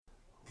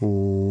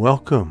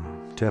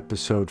Welcome to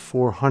episode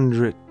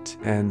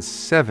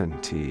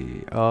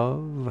 470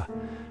 of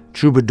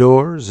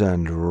Troubadours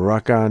and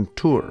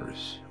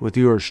Raconteurs with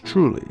yours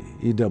truly,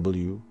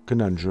 E.W.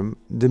 Conundrum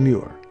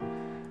Demure.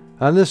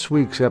 On this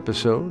week's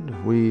episode,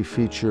 we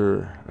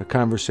feature a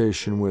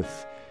conversation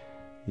with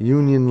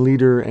union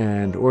leader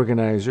and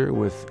organizer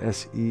with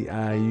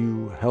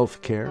SEIU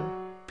Healthcare,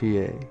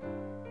 PA,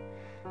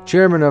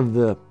 chairman of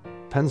the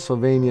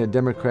Pennsylvania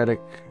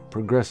Democratic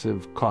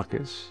Progressive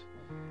Caucus,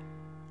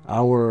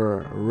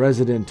 our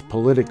resident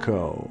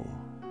Politico,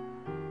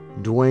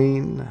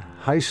 Dwayne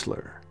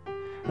Heisler.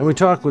 And we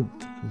talk with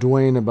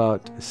Dwayne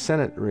about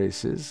Senate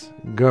races,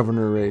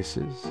 governor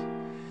races,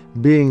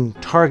 being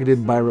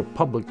targeted by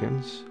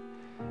Republicans,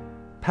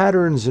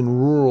 patterns in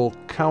rural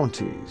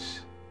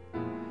counties,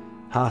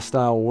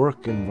 hostile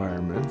work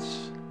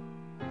environments,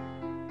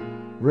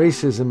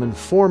 racism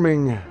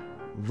informing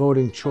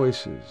voting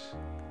choices,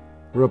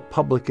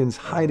 Republicans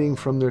hiding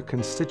from their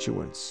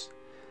constituents,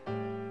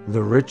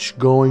 the rich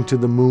going to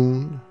the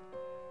moon,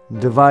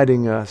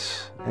 dividing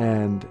us,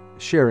 and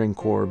sharing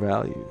core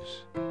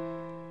values.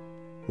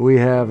 We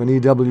have an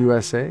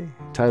EWSA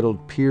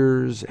titled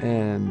Peers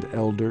and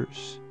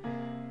Elders.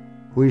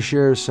 We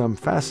share some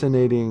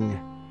fascinating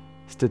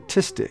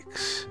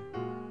statistics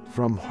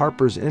from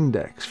Harper's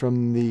Index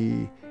from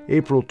the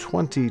April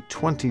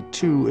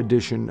 2022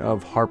 edition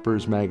of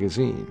Harper's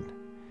Magazine.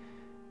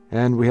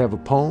 And we have a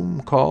poem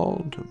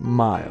called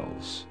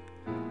Miles.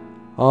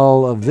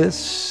 All of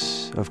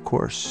this, of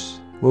course,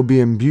 will be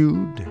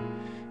infused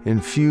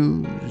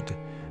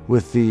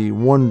with the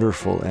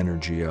wonderful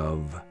energy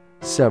of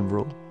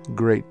several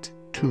great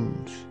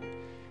tunes.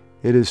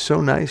 It is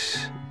so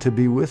nice to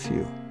be with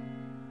you.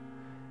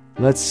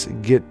 Let's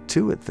get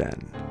to it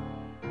then.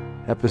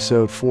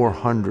 Episode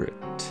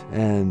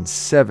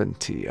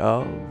 470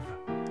 of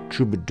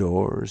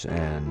Troubadours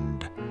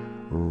and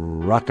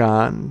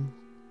Raconteurs.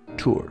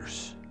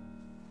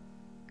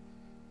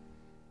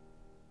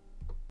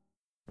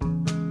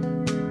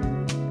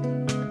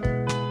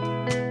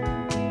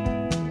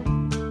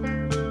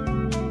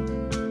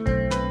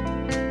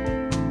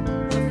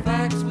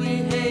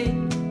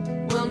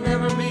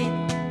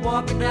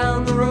 Walking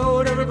down the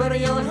road, everybody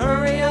yelling,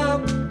 hurry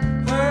up,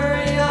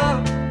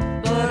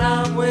 but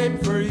I'm waiting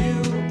for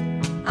you.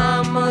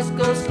 I must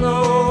go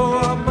slow,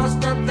 I must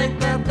not think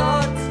bad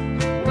thoughts.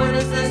 When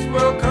is this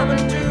world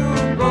coming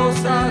to? Both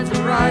sides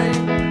are right,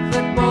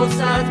 let both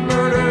sides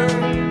murder.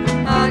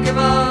 I give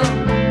up,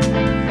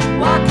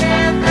 why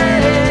can't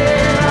they?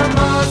 I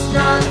must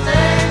not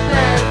think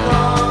bad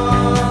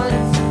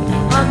thoughts.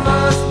 I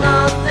must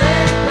not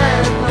think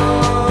bad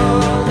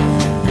thoughts.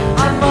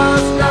 I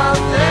must not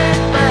think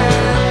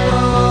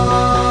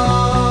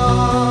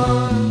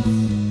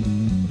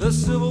the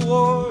civil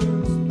wars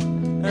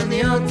and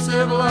the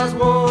uncivilized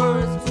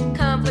wars.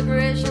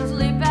 Conflagrations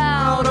leap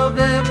out of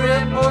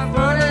every poor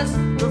furnace.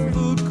 The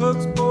food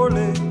cooks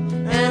poorly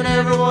and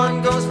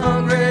everyone goes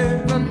hungry.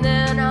 From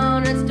then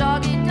on it's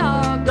dog eat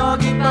dog.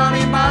 Dog eat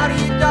body, body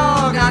eat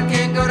dog. I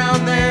can't go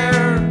down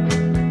there.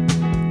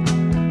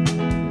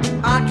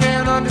 I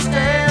can't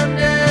understand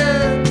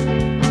it.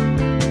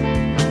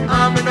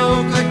 I'm a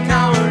no good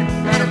coward,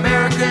 an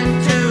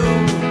American too.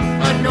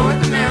 A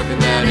North American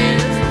that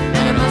is.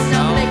 And I must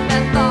not think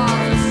bad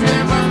thoughts. And I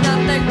must not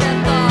think bad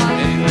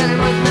thoughts. And I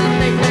must not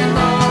think bad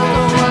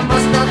thoughts. I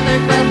must not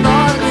think bad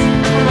thoughts. I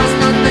must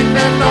not think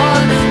bad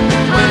thoughts.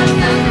 When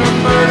there's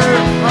murder,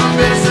 I'm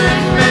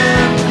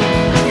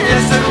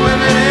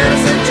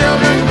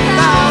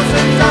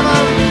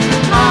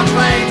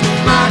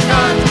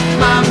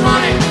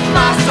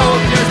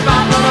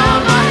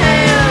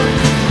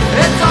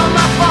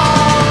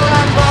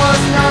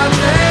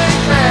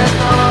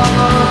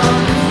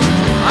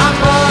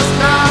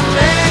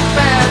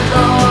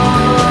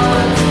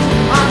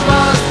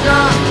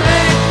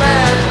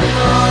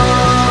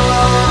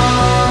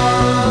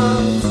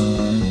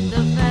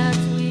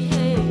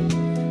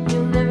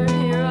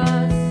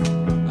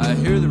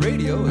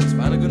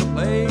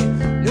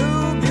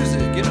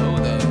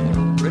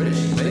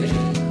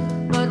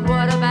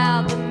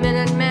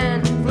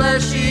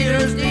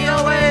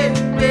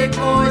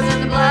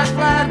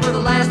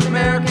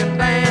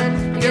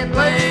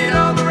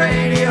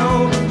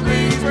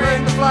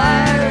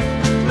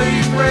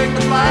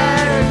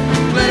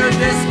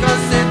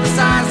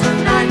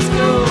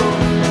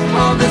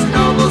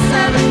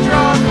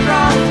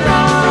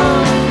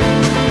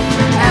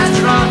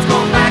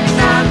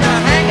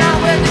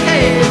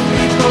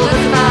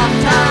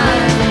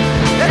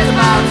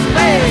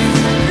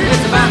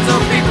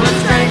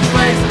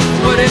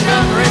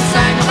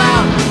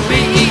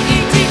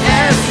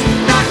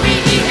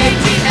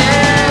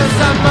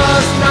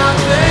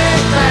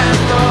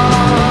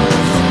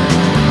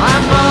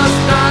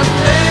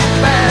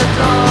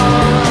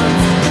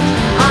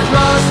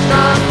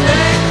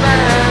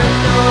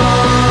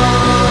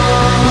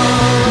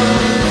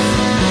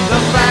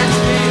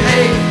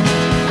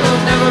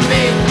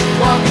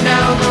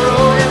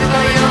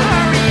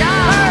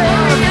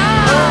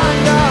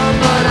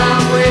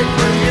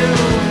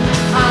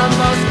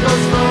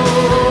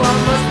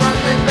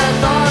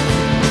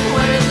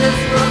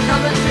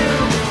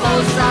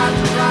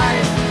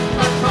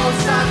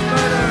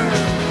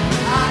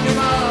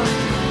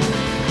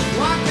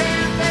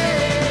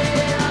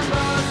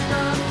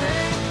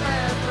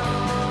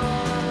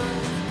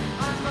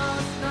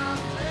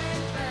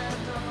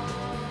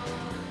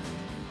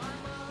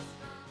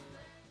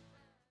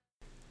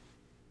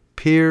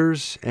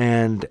Peers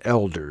and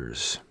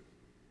elders.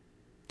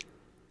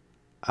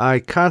 I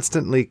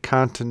constantly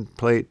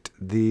contemplate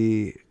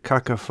the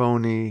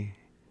cacophony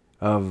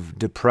of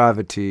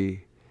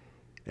depravity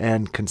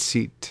and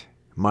conceit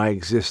my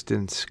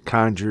existence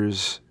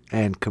conjures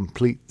and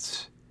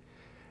completes,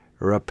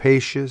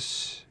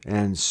 rapacious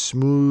and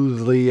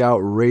smoothly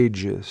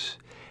outrageous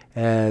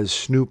as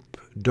Snoop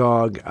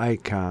Dogg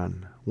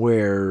icon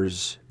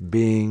wears,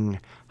 being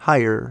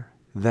higher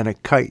than a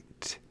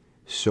kite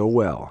so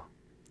well.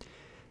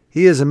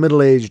 He is a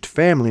middle-aged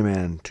family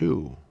man,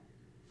 too.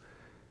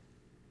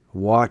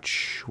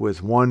 Watch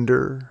with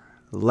wonder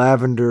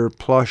lavender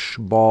plush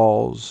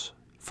balls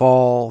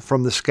fall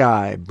from the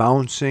sky,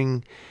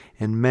 bouncing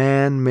in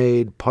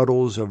man-made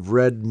puddles of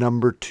red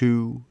number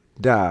 2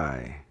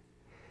 dye.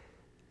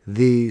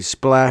 These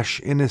splash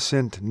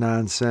innocent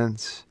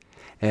nonsense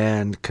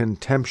and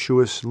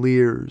contemptuous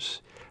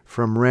leers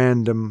from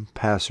random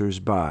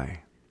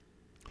passers-by.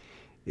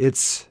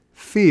 It's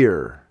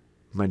fear,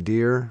 my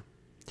dear,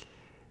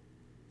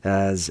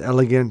 as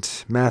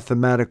elegant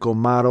mathematical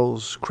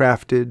models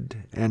crafted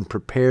and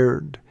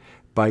prepared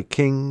by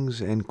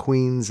kings and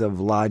queens of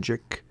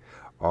logic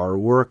are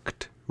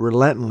worked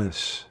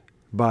relentless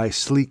by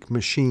sleek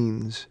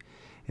machines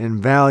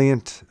in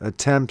valiant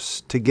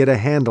attempts to get a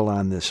handle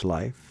on this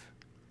life.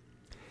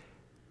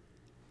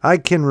 I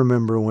can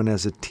remember when,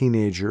 as a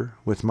teenager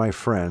with my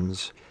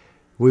friends,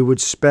 we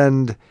would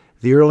spend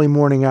the early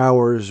morning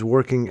hours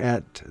working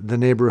at the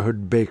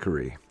neighborhood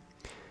bakery.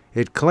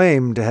 It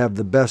claimed to have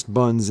the best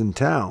buns in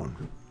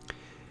town.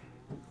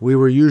 We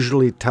were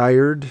usually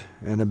tired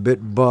and a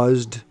bit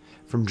buzzed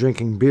from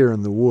drinking beer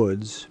in the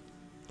woods.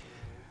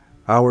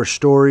 Our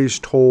stories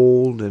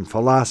told and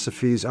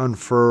philosophies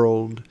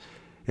unfurled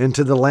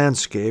into the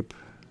landscape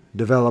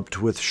developed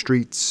with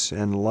streets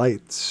and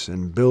lights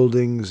and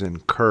buildings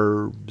and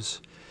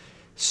curbs,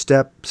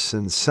 steps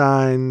and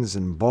signs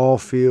and ball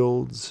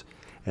fields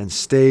and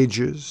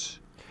stages,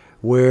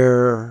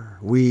 where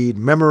we'd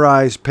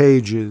memorize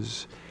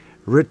pages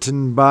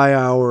written by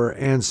our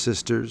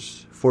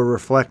ancestors for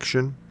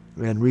reflection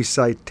and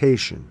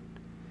recitation,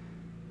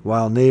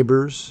 while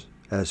neighbors,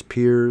 as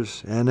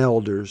peers and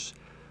elders,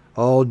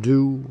 all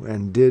do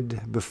and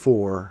did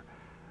before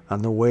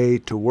on the way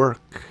to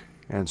work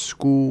and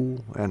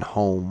school and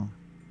home.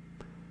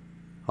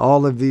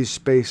 All of these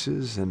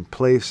spaces and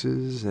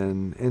places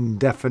and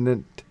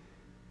indefinite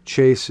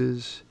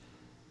chases,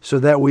 so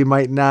that we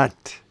might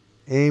not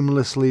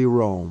aimlessly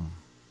roam.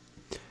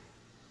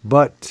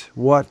 But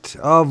what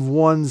of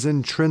one's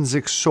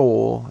intrinsic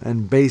soul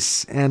and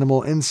base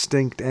animal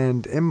instinct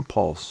and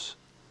impulse?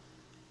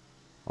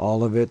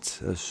 All of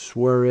it a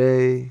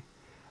soiree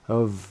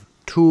of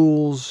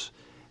tools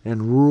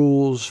and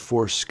rules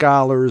for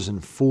scholars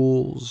and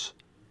fools.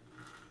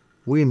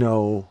 We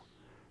know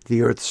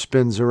the earth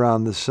spins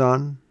around the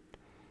sun.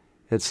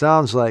 It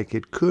sounds like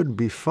it could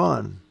be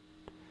fun.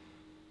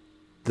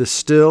 The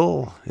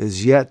still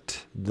is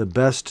yet the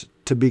best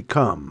to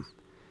become.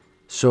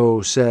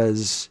 So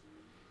says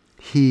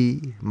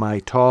he, my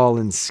tall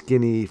and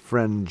skinny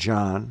friend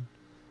John.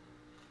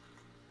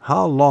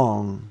 How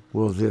long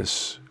will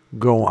this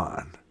go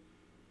on?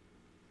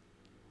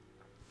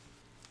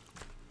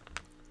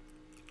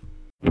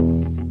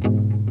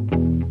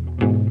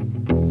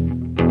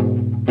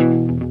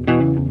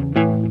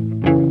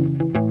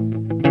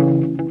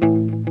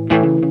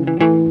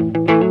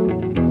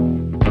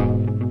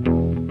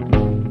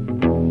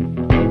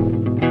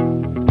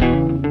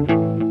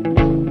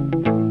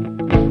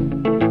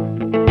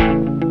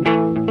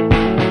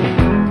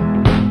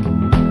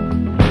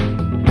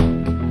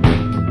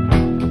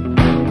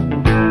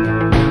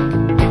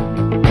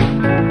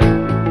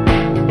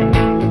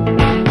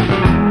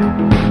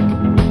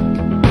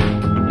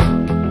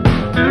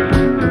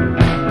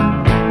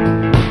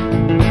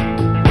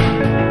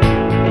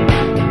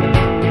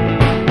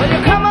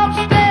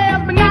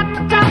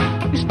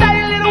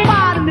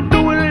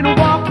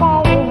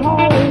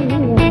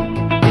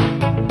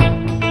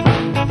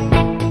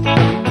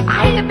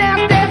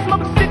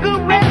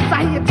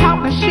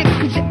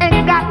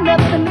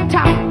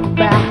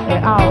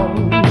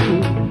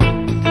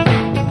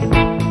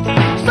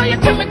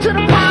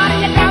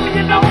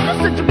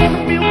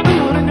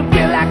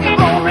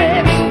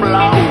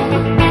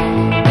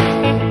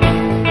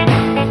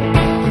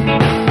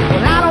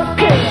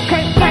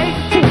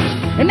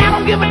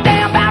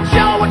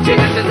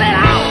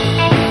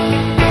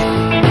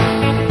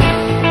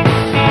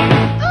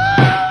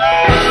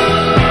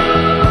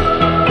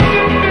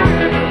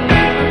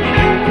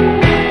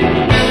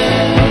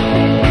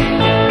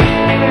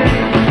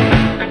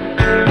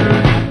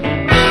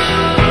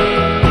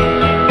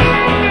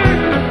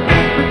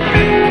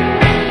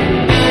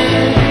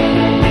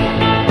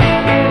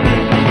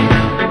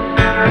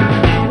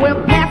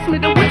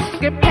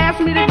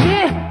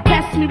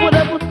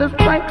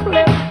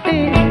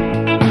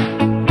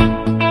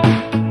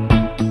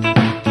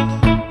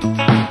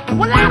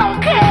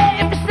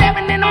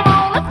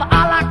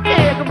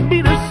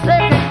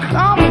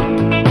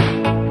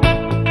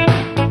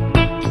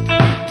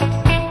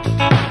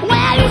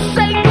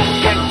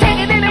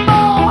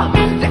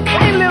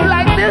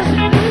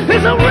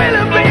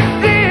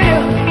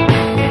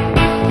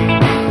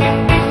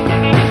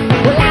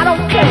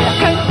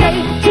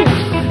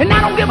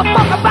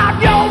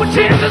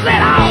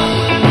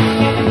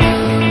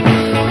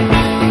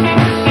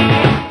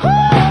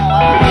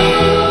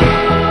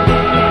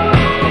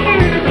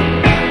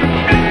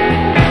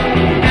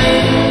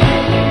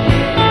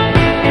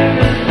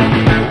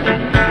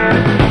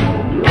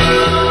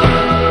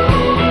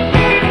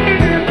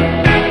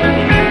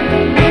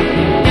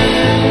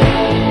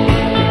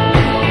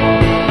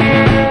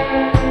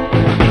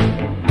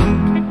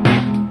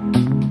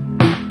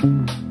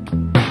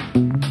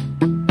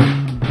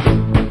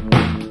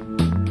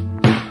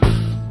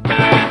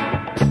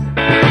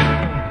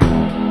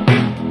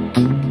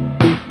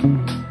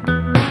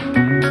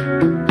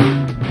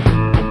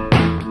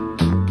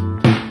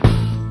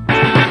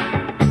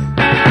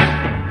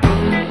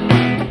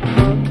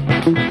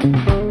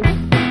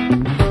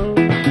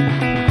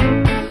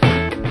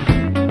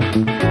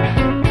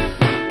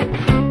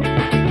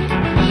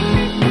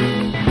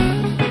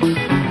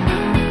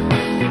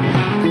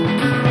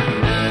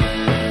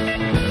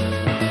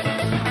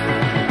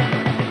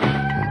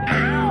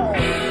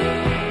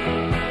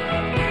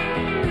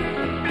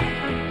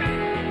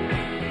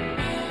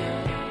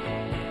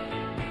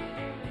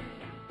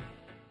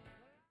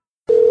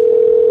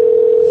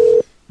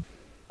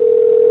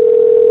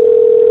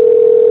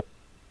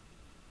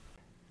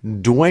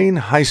 Dwayne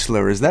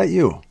Heisler, is that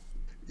you?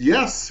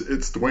 Yes,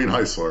 it's Dwayne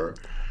Heisler.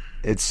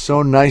 It's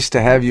so nice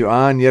to have you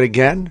on yet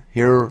again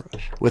here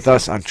with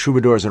us on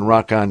Troubadours and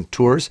Rock On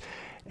Tours.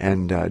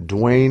 And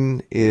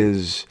Dwayne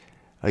is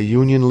a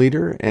union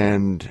leader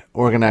and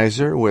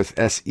organizer with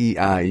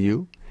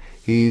SEIU.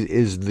 He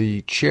is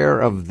the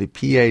chair of the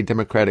PA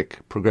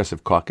Democratic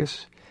Progressive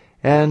Caucus,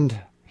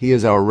 and he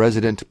is our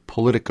resident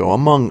Politico,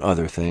 among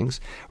other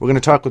things. We're going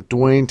to talk with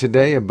Dwayne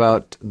today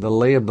about the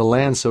lay of the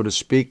land, so to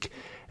speak,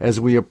 as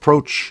we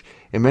approach,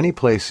 in many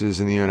places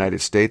in the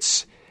United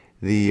States,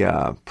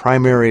 the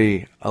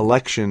primary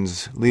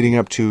elections leading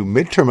up to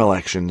midterm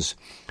elections.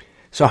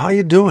 So how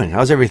you doing?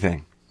 How's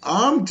everything?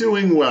 I'm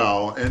doing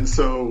well. And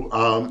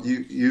so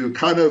you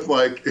kind of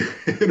like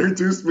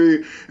introduced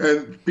me,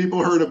 and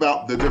people heard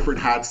about the different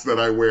hats that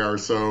I wear.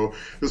 So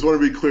just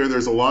want to be clear,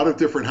 there's a lot of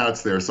different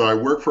hats there. So I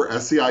work for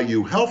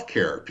SEIU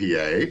Healthcare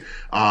PA,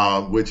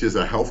 which is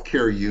a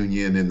healthcare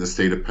union in the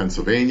state of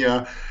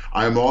Pennsylvania.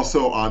 I'm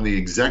also on the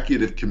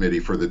executive committee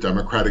for the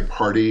Democratic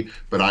Party,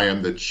 but I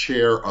am the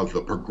chair of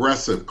the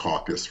Progressive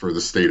Caucus for the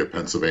state of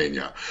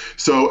Pennsylvania.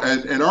 So,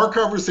 and our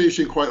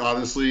conversation, quite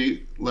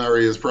honestly,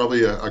 Larry, is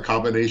probably a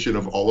combination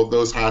of all of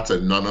those hats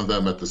and none of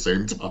them at the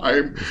same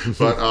time.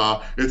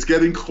 But it's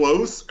getting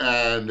close,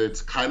 and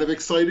it's kind of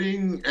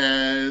exciting,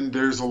 and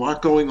there's a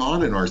lot going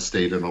on in our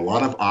state, and a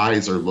lot of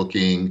eyes are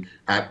looking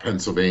at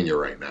Pennsylvania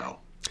right now.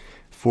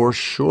 For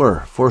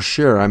sure, for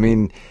sure. I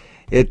mean,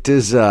 it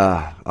is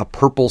a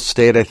purple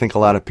state, I think a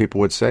lot of people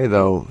would say,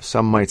 though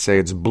some might say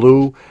it's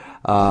blue.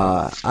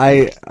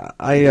 I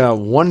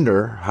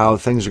wonder how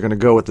things are going to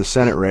go with the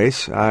Senate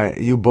race.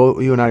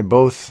 You and I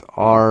both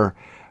are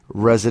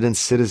resident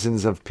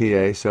citizens of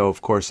PA, so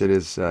of course it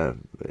is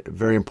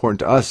very important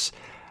to us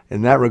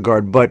in that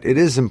regard, but it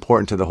is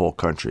important to the whole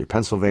country.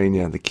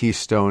 Pennsylvania, the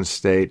Keystone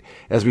State,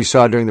 as we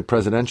saw during the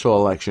presidential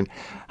election.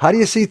 How do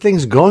you see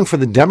things going for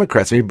the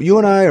Democrats? I mean, you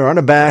and I are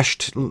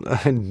unabashed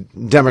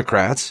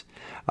Democrats.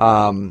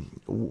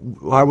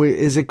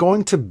 Is it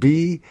going to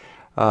be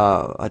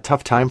a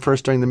tough time for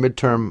us during the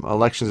midterm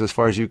elections as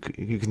far as you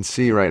can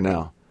see right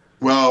now?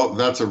 Well,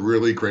 that's a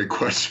really great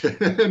question.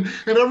 And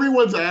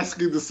everyone's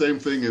asking the same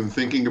thing and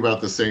thinking about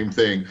the same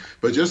thing.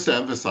 But just to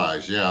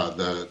emphasize,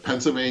 the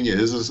Pennsylvania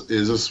is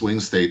a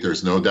swing state.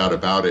 There's no doubt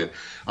about it.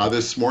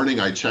 This morning,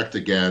 I checked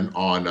again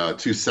on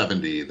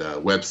 270,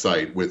 the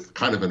website, with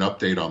kind of an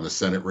update on the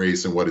Senate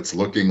race and what it's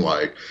looking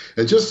like.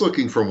 And just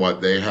looking from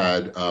what they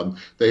had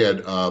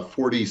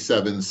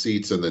 47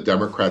 seats in the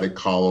Democratic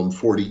column,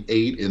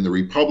 48 in the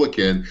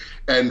Republican,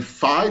 and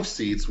 5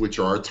 seats which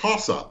are a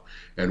toss-up.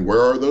 And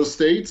where are those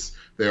states?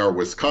 They are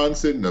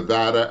Wisconsin,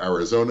 Nevada,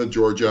 Arizona,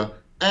 Georgia,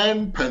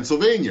 and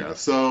Pennsylvania.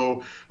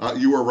 So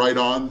you were right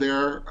on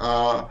there,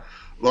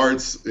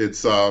 Lawrence.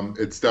 It's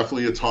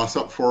definitely a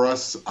toss-up for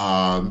us,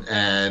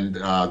 and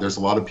there's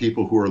a lot of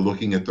people who are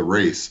looking at the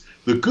race.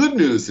 The good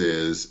news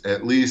is,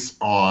 at least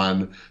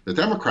on the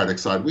Democratic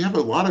side, we have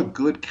a lot of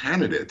good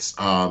candidates,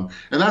 and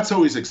that's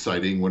always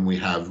exciting when we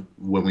have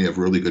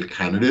really good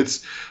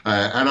candidates.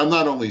 And I'm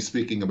not only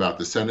speaking about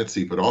the Senate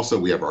seat, but also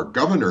we have our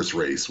governor's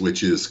race,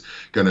 which is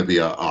going to be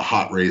a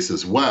hot race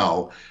as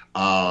well.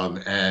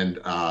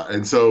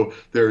 And so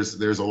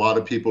there's a lot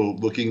of people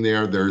looking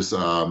there. There's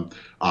a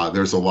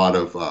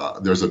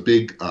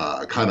big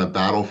kind of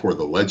battle for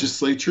the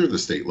legislature, the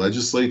state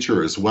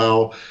legislature as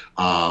well.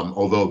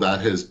 Although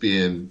that has been,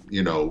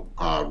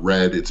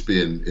 red, it's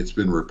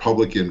been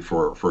Republican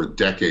for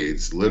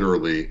decades,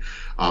 literally.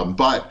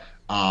 But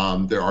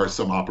there are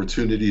some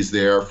opportunities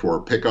there for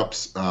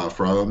pickups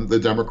from the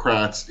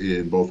Democrats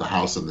in both the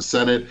House and the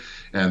Senate.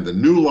 And the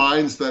new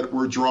lines that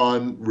were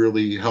drawn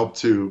really help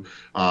to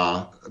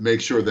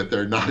make sure that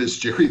they're not as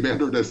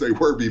gerrymandered as they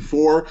were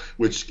before,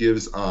 which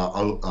gives making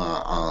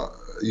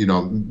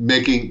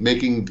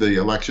the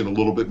election a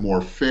little bit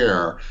more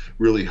fair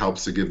really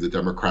helps to give the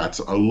Democrats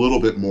a little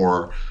bit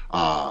more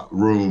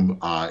room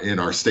in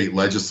our state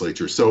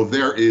legislature. So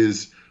there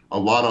is a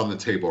lot on the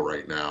table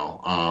right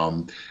now,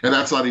 and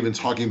that's not even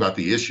talking about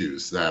the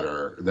issues that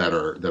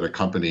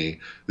accompany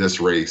this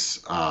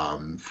race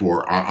on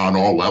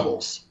all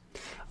levels.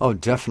 Oh,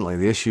 definitely.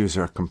 The issues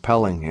are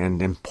compelling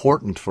and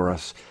important for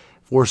us,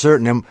 for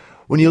certain. And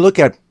When you look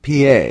at PA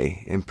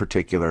in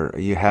particular,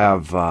 you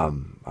have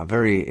a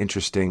very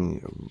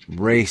interesting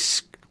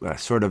race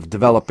sort of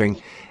developing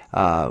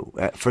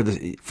for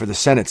the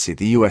Senate seat,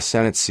 the U.S.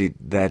 Senate seat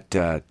that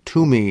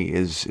Toomey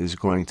is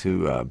going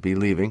to be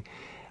leaving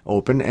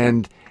open.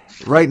 And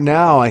right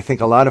now, I think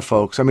a lot of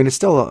folks, I mean, it's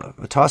still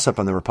a toss-up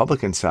on the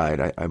Republican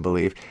side, I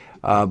believe,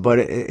 but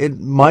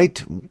it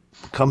might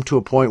come to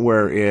a point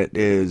where it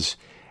is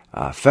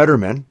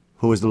Fetterman,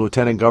 who is the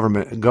lieutenant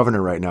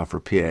governor right now for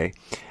PA,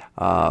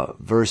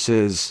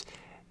 versus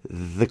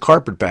the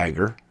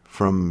carpetbagger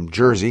from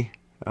Jersey,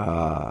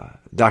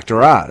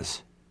 Dr.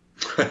 Oz.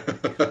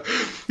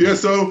 Yeah,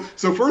 so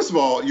first of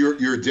all,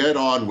 you're dead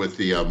on with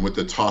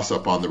the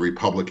toss-up on the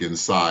Republican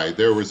side.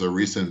 There was a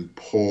recent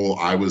poll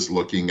I was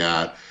looking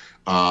at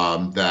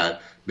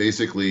that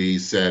basically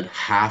said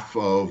half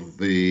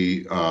of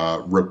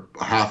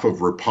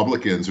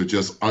Republicans are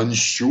just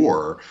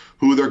unsure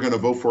who they're going to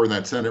vote for in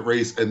that Senate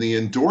race, and the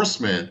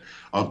endorsement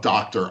of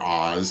Dr.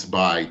 Oz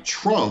by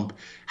Trump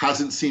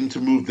hasn't seemed to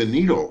move the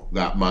needle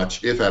that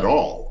much, if at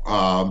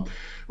all.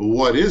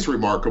 What is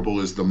remarkable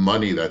is the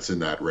money that's in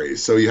that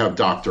race. So you have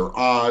Dr.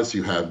 Oz,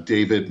 you have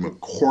David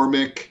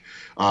McCormick,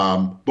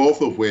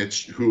 both of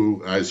which,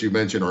 who, as you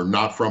mentioned, are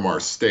not from our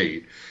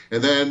state.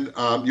 And then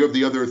you have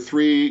the other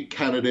three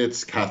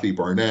candidates, Kathy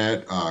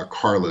Barnett,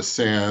 Carla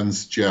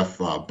Sands, Jeff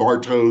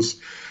Bartos.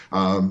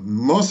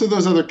 Most of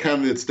those other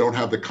candidates don't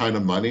have the kind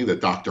of money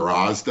that Dr.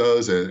 Oz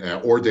does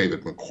or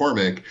David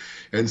McCormick.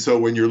 And so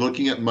when you're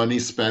looking at money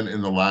spent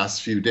in the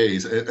last few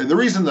days, and the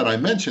reason that I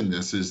mention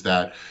this is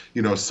that,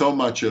 so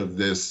much of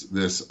this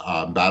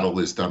battle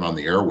is done on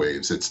the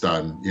airwaves. It's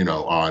done,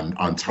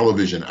 on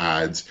television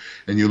ads.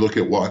 And you look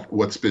at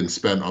what's been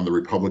spent on the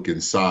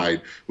Republican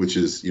side, which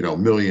is,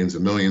 millions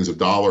and millions of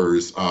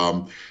dollars.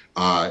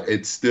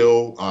 It's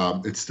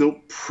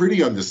still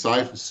pretty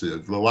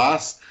undecisive. The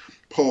last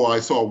poll I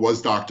saw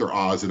was Dr.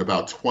 Oz at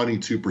about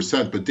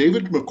 22%, but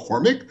David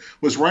McCormick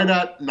was right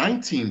at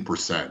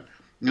 19%.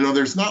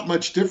 There's not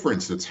much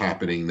difference that's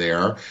happening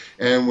there.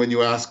 And when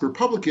you ask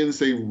Republicans,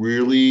 they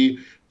really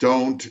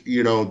don't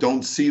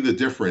see the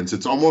difference.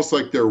 It's almost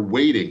like they're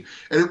waiting.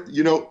 And,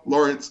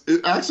 Lawrence,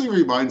 it actually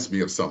reminds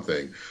me of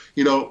something.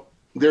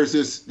 There's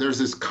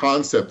this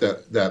concept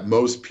that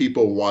most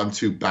people want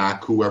to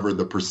back whoever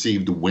the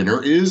perceived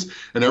winner is,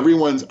 and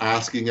everyone's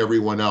asking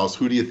everyone else,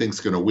 who do you think's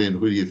going to win?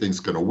 Who do you think's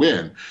going to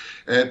win?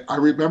 And I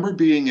remember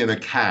being in a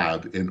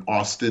cab in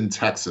Austin,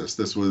 Texas.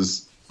 This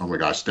was, oh my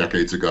gosh,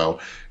 decades ago.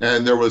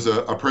 And there was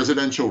a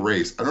presidential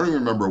race. I don't even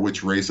remember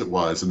which race it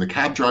was. And the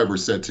cab driver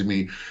said to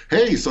me,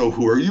 "Hey, so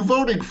who are you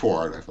voting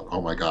for?" And I thought,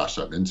 oh my gosh,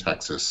 I'm in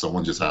Texas.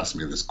 Someone just asked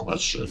me this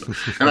question.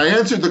 And I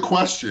answered the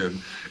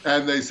question,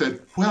 and they said,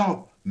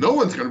 "Well, no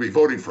one's going to be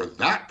voting for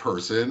that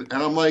person."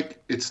 And I'm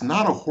like, it's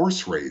not a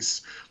horse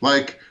race.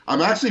 Like,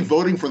 I'm actually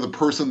voting for the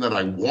person that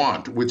I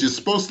want, which is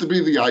supposed to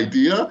be the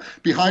idea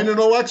behind an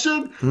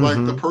election. Mm-hmm.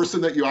 Like the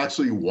person that you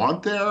actually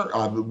want there,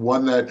 the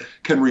one that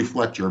can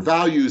reflect your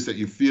values, that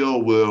you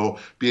feel will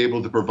be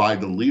able to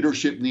provide the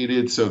leadership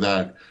needed so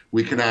that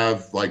we can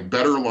have like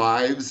better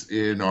lives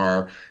in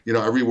our,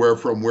 everywhere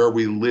from where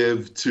we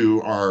live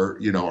to our,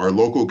 our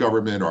local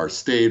government, our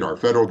state, our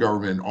federal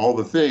government, all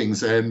the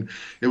things. And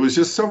it was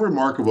just so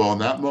remarkable. And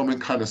that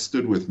moment kind of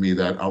stood with me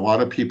that a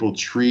lot of people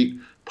treat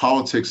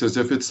politics as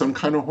if it's some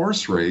kind of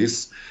horse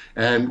race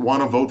and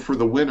want to vote for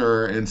the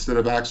winner instead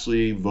of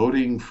actually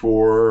voting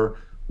for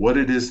what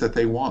it is that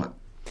they want.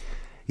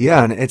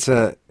 Yeah, and it's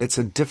a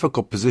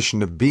difficult position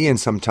to be in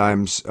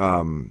sometimes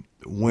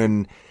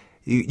when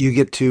you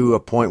get to a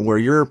point where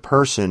your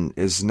person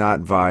is not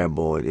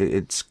viable.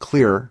 It's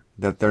clear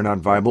that they're not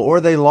viable,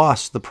 or they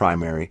lost the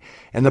primary,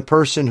 and the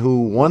person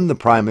who won the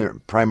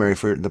primary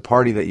for the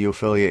party that you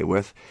affiliate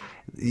with,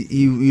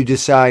 you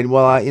decide,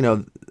 well, I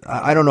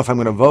don't know if I'm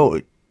going to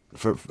vote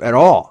for at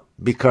all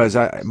because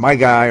my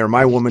guy or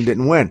my woman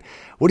didn't win.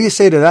 What do you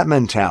say to that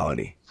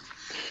mentality?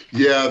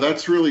 Yeah,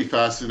 that's really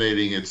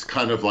fascinating. It's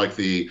kind of like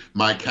the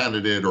my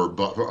candidate or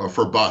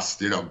for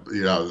bust,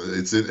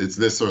 it's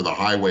this or the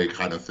highway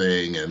kind of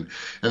thing, and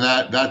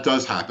that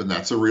does happen.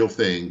 That's a real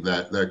thing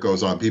that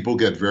goes on. People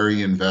get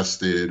very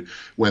invested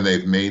when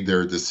they've made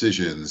their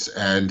decisions,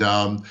 and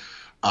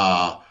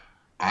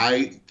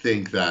I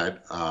think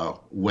that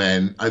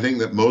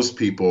most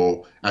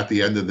people at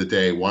the end of the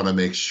day want to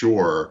make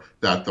sure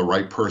that the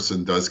right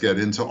person does get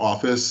into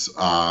office,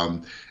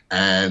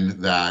 and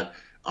that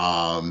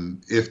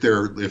if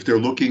they're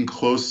looking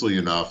closely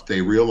enough,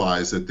 they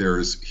realize that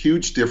there's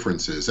huge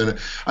differences. And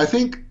I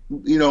think,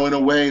 in a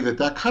way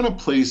that kind of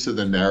plays to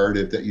the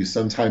narrative that you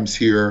sometimes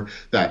hear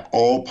that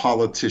all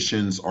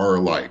politicians are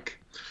alike.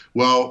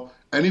 Well,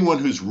 anyone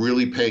who's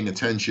really paying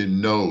attention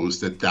knows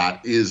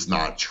that is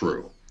not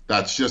true.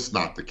 That's just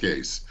not the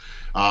case.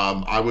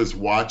 I was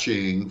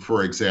watching,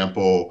 for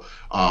example,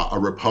 a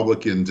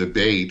Republican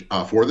debate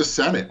for the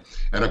Senate,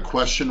 and a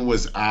question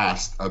was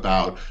asked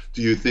about,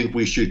 do you think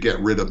we should get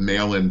rid of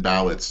mail-in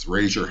ballots?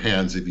 Raise your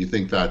hands if you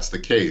think that's the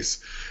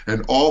case.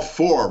 And all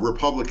four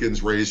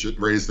Republicans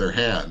raised their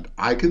hand.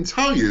 I can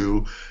tell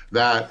you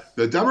that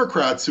the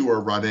Democrats who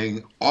are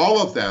running,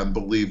 all of them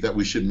believe that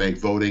we should make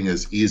voting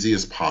as easy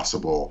as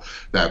possible,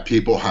 that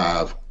people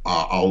have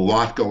a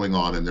lot going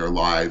on in their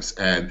lives,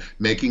 and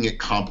making it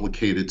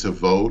complicated to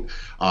vote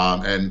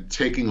and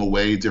taking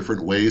away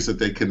different ways that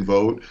they can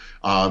vote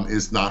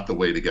is not the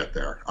way to get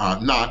there.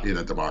 Not in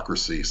a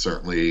democracy,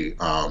 certainly,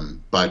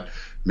 but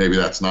maybe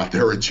that's not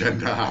their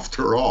agenda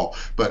after all.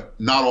 But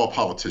not all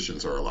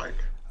politicians are alike.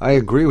 I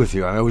agree with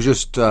you. I was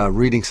just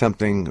reading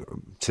something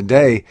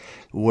today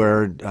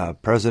where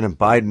President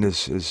Biden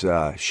is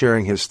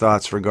sharing his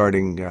thoughts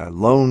regarding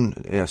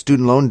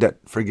student loan debt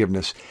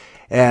forgiveness.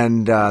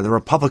 And the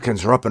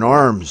Republicans are up in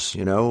arms,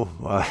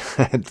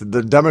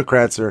 The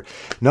Democrats are,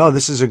 no,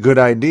 this is a good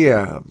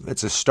idea.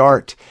 It's a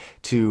start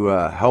to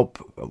help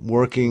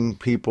working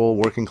people,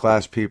 working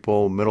class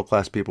people, middle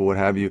class people, what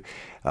have you,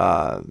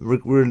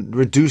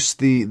 reduce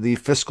the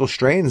fiscal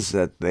strains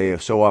that they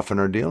so often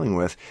are dealing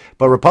with.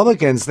 But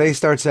Republicans, they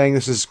start saying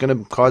this is going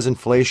to cause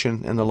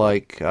inflation and the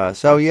like.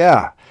 So,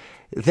 yeah,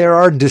 there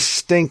are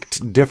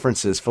distinct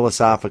differences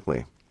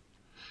philosophically.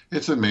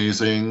 It's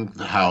amazing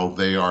how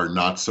they are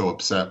not so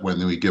upset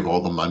when we give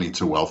all the money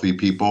to wealthy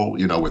people,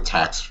 with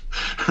tax,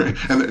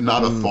 and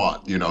not a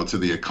thought, to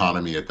the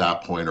economy at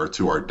that point, or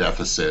to our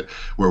deficit,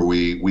 where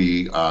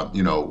we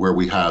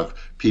have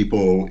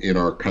people in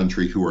our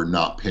country who are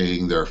not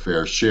paying their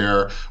fair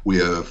share. We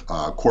have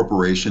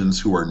corporations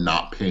who are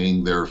not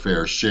paying their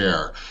fair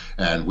share,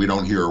 and we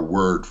don't hear a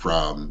word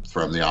from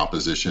the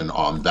opposition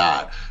on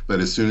that.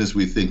 But as soon as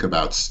we think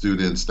about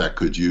students that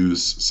could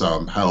use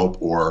some help,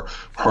 or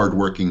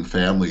hardworking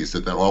families,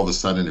 that all of a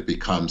sudden it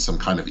becomes some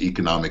kind of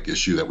economic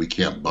issue that we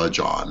can't budge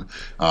on.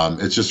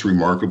 It's just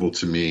remarkable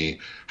to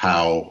me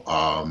how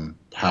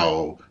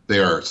they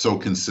are so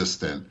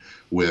consistent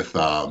with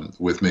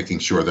making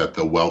sure that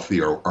the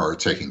wealthy are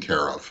taken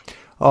care of.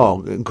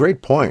 Oh,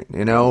 great point.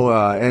 And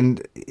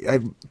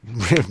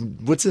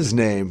what's his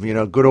name?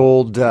 Good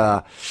old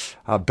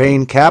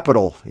Bain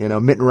Capital.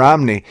 Mitt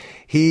Romney.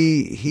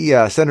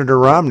 Senator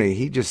Romney.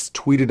 He just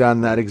tweeted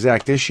on that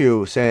exact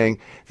issue, saying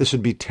this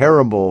would be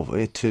terrible.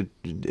 Where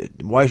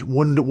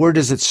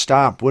does it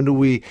stop? When do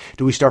we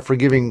start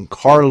forgiving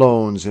car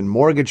loans and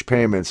mortgage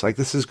payments? Like,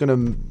 this is going to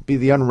be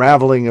the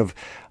unraveling of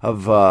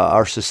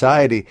our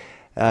society.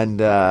 And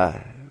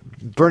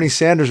Bernie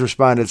Sanders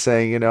responded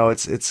saying,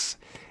 it's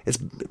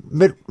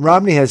Mitt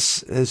Romney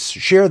has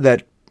shared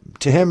that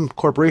to him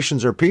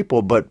corporations are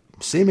people, but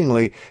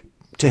seemingly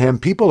to him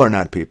people are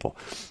not people.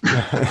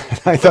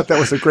 I thought that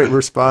was a great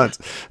response.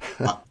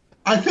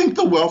 I think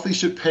the wealthy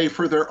should pay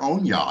for their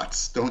own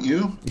yachts, don't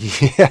you?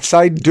 Yes,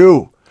 I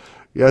do.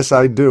 Yes,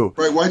 I do.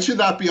 Right? Why should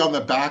that be on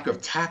the back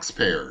of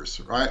taxpayers?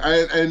 Right?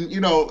 And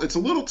it's a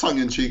little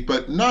tongue-in-cheek,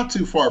 but not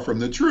too far from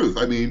the truth.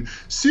 I mean,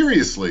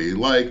 seriously,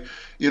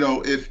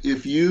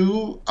 if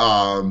you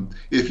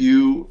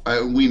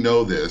we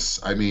know this.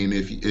 I mean,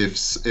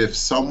 if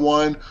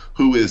someone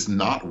who is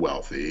not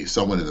wealthy,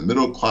 someone in the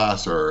middle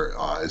class or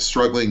is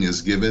struggling,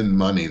 is given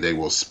money, they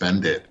will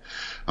spend it.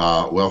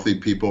 Wealthy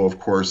people, of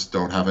course,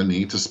 don't have a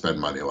need to spend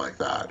money like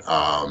that.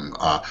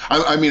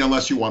 I mean,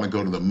 unless you want to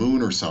go to the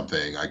moon or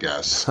something, I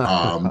guess.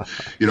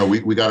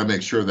 We got to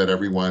make sure that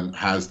everyone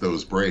has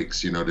those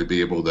breaks, to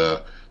be able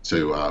to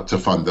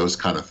fund those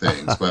kind of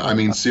things. But I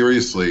mean,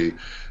 seriously,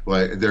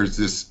 like, there's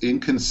this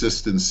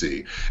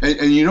inconsistency,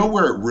 and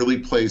where it really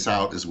plays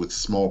out is with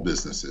small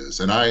businesses,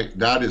 and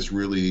that is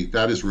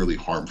really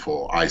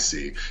harmful. I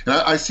see, and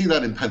I see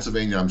that in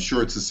Pennsylvania. I'm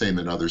sure it's the same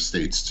in other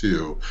states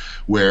too,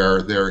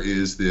 where there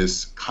is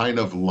this kind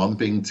of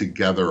lumping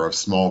together of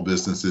small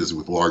businesses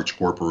with large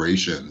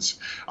corporations.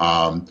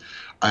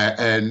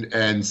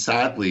 And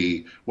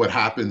sadly, what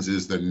happens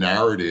is the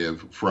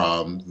narrative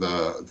from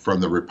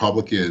the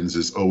Republicans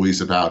is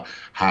always about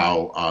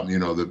how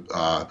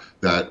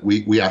that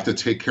we have to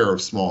take care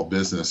of small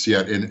business.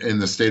 Yet in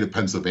the state of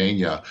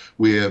Pennsylvania,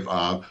 we have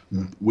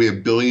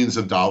billions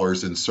of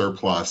dollars in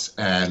surplus,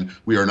 and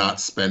we are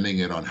not spending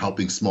it on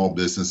helping small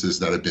businesses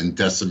that have been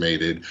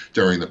decimated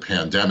during the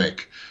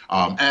pandemic.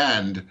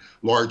 And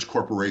large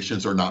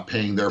corporations are not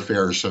paying their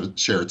fair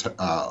share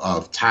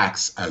of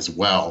tax as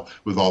well,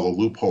 with all the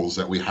loopholes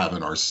that we have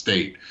in our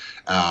state.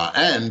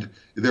 And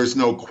there's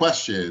no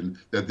question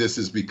that this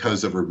is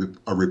because of a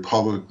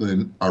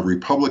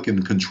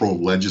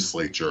Republican-controlled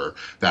legislature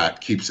that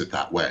keeps it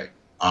that way.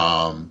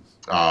 And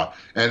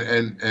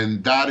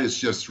that is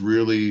just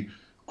really,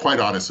 quite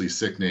honestly,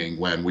 sickening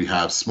when we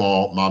have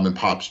small mom and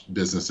pop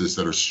businesses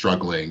that are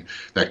struggling,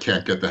 that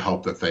can't get the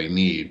help that they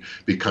need,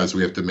 because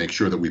we have to make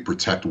sure that we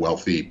protect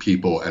wealthy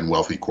people and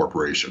wealthy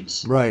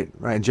corporations. Right.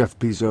 Jeff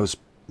Bezos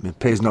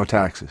pays no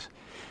taxes,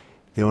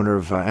 the owner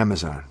of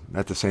Amazon,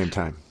 at the same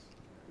time.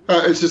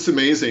 It's just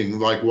amazing.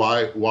 Like,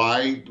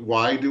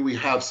 why do we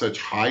have such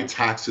high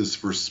taxes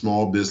for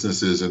small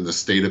businesses in the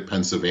state of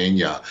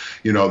Pennsylvania?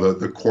 You know,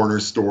 the corner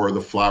store,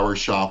 the flower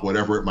shop,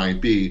 whatever it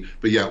might be,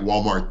 but yet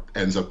Walmart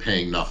ends up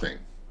paying nothing.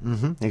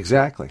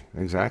 Exactly,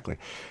 exactly.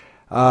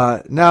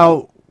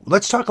 Now,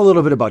 let's talk a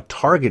little bit about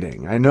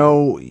targeting. I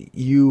know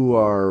you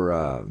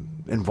are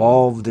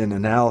involved in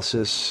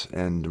analysis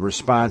and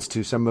response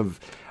to some of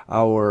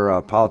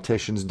our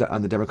politicians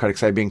on the Democratic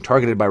side being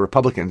targeted by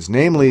Republicans.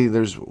 Namely,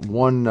 there's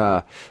one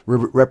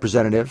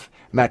representative,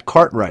 Matt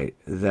Cartwright,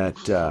 that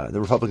the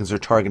Republicans are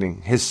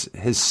targeting his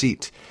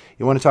seat.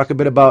 You want to talk a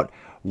bit about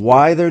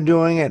why they're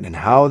doing it and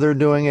how they're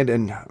doing it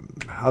and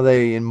how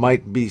they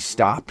might be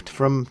stopped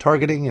from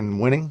targeting and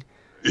winning?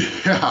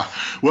 Yeah,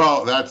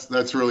 well,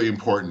 that's really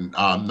important.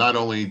 Not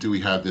only do we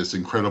have this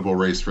incredible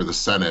race for the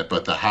Senate,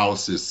 but the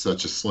House is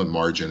such a slim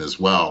margin as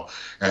well.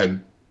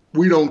 And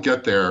we don't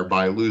get there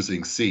by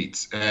losing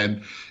seats.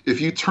 And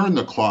if you turn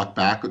the clock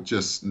back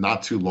just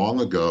not too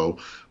long ago,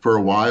 for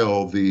a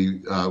while,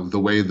 the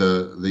way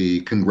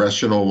the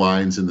congressional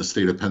lines in the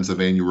state of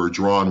Pennsylvania were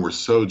drawn were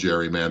so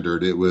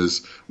gerrymandered. It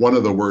was one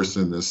of the worst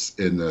in the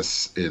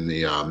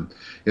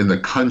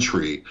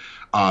country.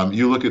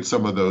 You look at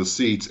some of those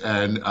seats,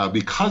 and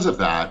because of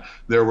that,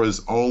 there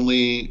was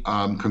only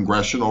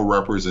congressional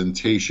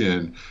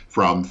representation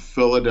from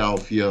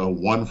Philadelphia,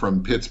 one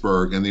from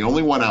Pittsburgh, and the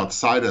only one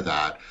outside of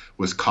that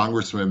was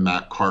Congressman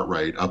Matt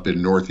Cartwright up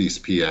in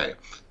Northeast PA.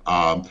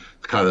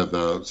 Kind of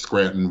the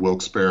Scranton,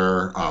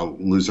 Wilkes-Barre,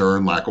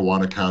 Luzerne,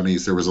 Lackawanna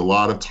counties. There was a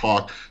lot of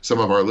talk. Some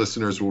of our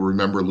listeners will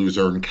remember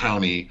Luzerne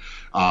County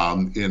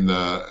in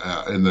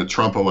the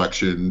Trump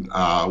election,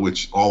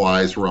 which all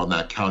eyes were on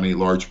that county,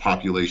 large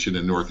population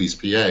in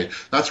Northeast PA.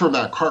 That's where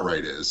Matt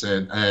Cartwright is,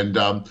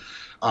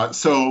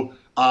 so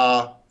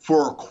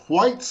for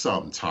quite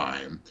some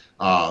time,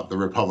 the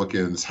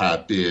Republicans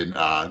have been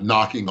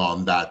knocking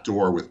on that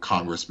door with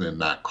Congressman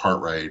Matt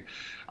Cartwright.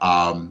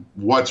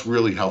 What's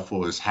really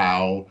helpful is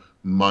how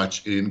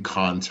much in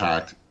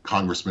contact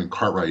Congressman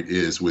Cartwright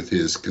is with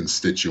his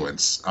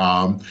constituents.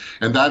 And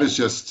that is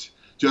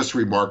just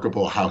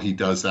remarkable how he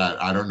does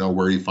that. I don't know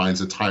where he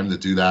finds the time to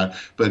do that,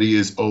 but he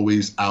is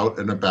always out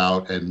and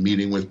about and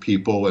meeting with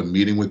people and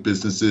meeting with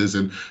businesses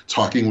and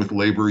talking with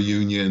labor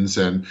unions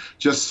and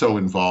just so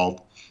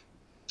involved.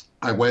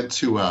 I went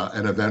to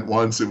an event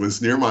once. It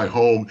was near my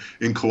home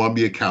in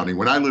Columbia County.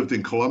 When I lived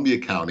in Columbia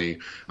County,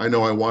 I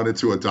know I wanted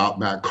to adopt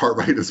Matt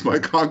Cartwright as my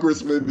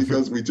congressman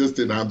because we just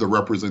didn't have the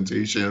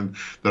representation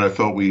that I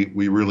felt we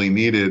really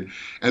needed.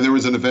 And there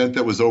was an event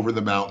that was over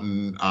the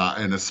mountain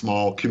in a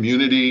small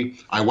community.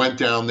 I went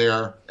down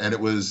there, and it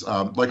was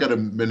like at a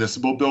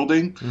municipal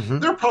building.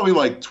 There were probably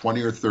like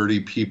 20 or 30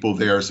 people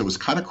there, so it was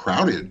kind of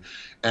crowded.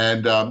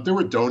 And there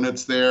were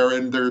donuts there,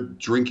 and they're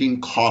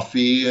drinking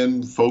coffee,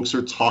 and folks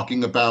are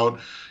talking about,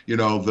 you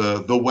know,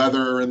 the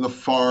weather and the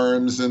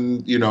farms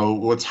and, you know,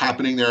 what's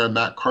happening there. And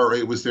Matt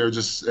Cartwright was there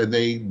and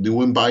they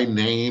knew him by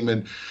name.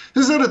 And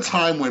this is at a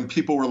time when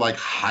people were like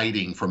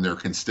hiding from their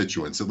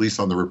constituents, at least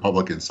on the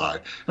Republican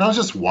side. And I was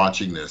just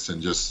watching this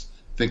and just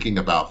thinking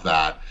about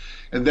that.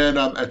 And then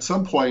at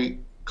some point,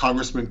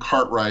 Congressman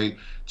Cartwright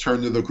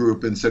turned to the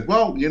group and said,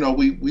 well, you know,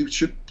 we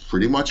should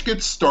pretty much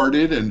get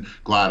started, and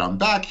glad I'm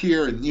back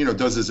here, and, you know,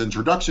 does his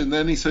introduction.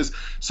 Then he says,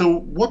 so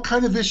what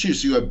kind of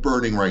issues do you have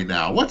burning right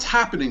now? What's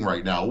happening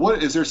right now?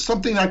 What is there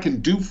something I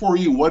can do for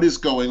you? What is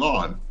going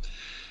on?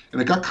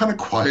 And it got kind of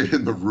quiet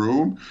in the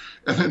room.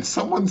 And then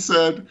someone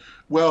said,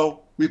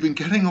 well, we've been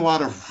getting a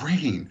lot of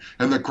rain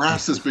and the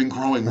grass has been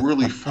growing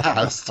really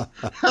fast.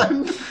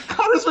 And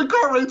Congressman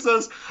Cartwright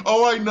says,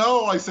 oh, I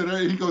know. I said,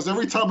 he goes,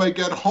 every time I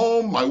get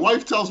home, my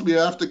wife tells me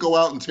I have to go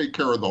out and take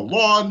care of the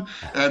lawn.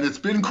 And it's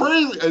been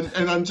crazy.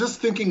 And I'm just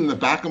thinking in the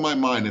back of my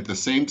mind at the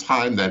same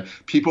time that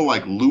people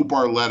like Lou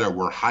Barletta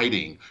were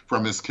hiding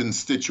from his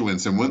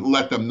constituents and wouldn't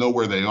let them know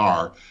where they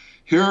are.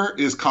 Here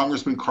is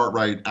Congressman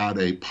Cartwright at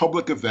a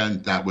public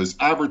event that was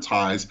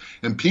advertised,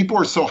 and people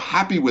are so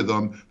happy with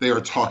him, they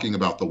are talking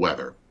about the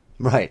weather.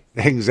 Right,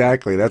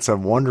 exactly. That's a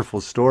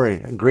wonderful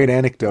story, a great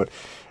anecdote.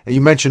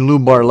 You mentioned Lou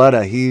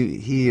Barletta.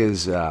 He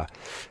is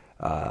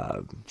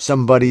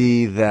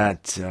somebody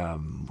that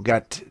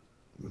got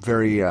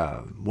very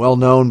well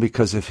known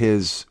because of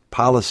his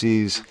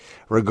policies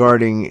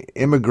regarding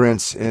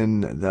immigrants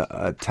in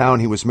the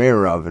town he was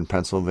mayor of in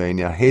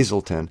Pennsylvania,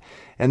 Hazleton.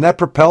 And that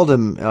propelled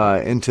him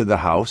into the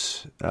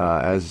House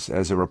as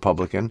a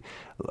Republican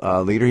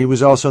leader. He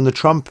was also in the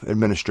Trump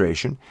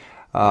administration.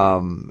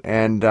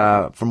 And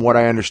from what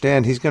I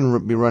understand, he's going to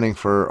be running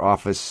for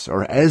office,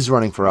 or is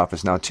running for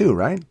office now too,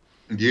 right?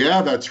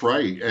 Yeah, that's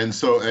right. And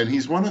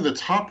he's one of the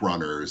top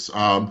runners.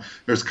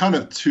 There's kind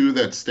of two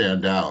that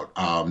stand out.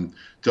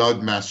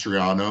 Doug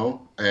Mastriano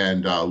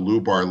and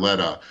Lou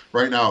Barletta.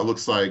 Right now, it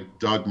looks like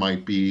Doug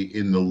might be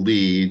in the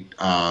lead,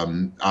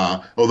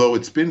 although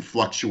it's been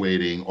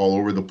fluctuating all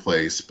over the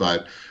place.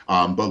 But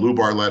Lou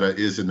Barletta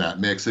is in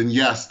that mix. And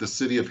yes, the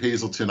city of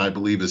Hazleton, I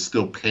believe, is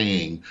still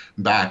paying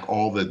back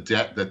all the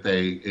debt that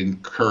they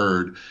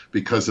incurred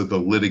because of the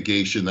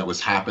litigation that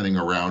was happening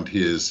around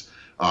his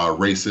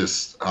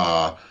racist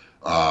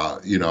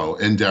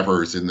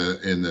endeavors in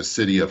the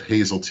city of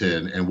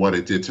Hazleton, and what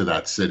it did to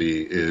that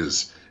city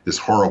is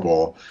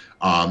horrible.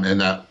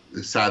 And that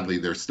sadly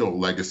there's still a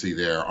legacy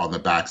there on the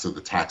backs of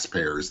the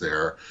taxpayers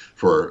there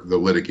for the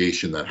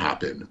litigation that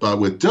happened. But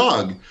with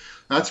Doug,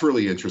 that's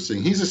really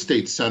interesting. He's a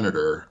state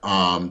senator,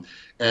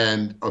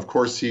 and of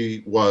course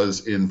he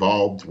was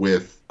involved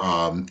with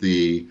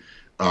the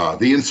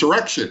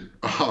insurrection.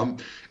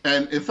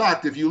 And in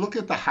fact, if you look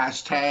at the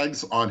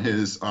hashtags on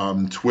his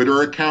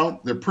Twitter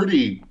account, they're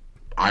pretty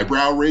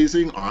eyebrow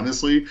raising,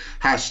 honestly.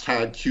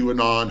 Hashtag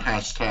QAnon,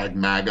 hashtag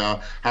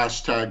MAGA,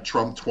 hashtag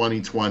Trump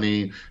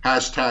 2020,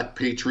 hashtag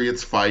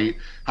Patriots Fight,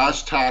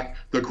 hashtag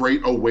The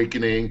Great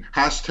Awakening,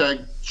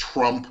 hashtag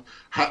Trump.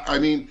 I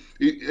mean,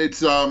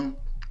 it's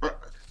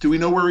do we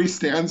know where he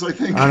stands? I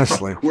think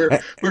honestly, where.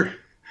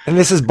 And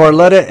this is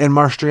Barletta and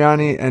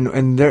Mastriani,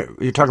 and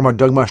you're talking about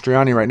Doug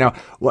Mastriani right now.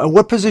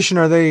 What position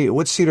are they?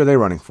 What seat are they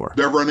running for?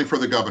 They're running for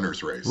the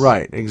governor's race.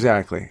 Right,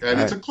 exactly.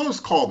 And it's a close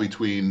call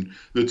between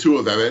the two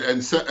of them.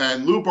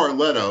 And Lou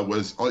Barletta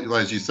was,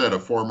 as you said, a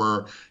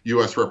former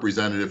U.S.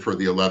 representative for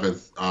the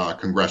 11th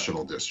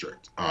Congressional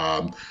District.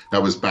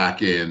 That was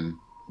back in,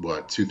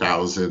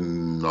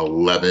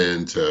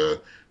 2011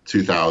 to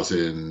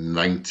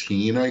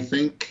 2019, I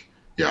think.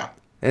 Yeah.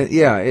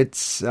 Yeah,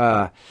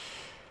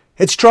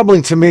 it's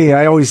troubling to me.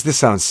 This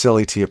sounds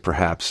silly to you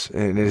perhaps,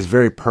 and it is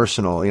very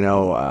personal.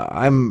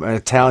 I'm an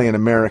Italian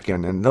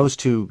American, and those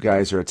two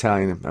guys are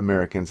Italian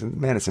Americans, and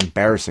man, it's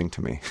embarrassing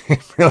to me.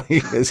 It really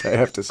is, I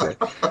have to say.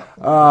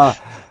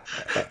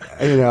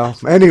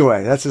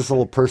 Anyway, that's just a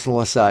little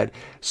personal aside.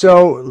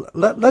 So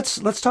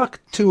let's talk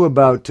too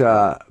about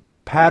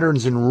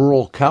patterns in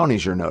rural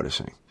counties you're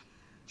noticing.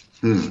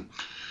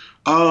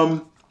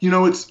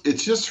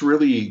 It's just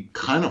really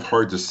kind of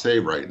hard to say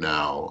right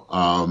now.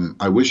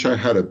 I wish I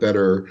had a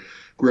better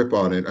grip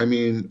on it. I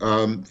mean,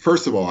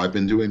 first of all, I've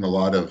been doing a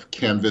lot of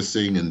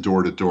canvassing and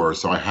door to door,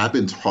 so I have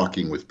been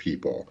talking with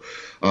people.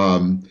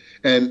 And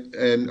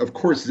of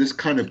course, this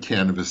kind of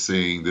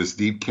canvassing, this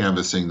deep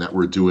canvassing that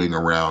we're doing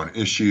around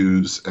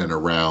issues and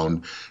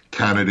around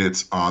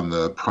candidates on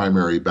the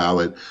primary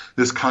ballot,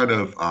 this kind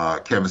of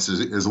canvas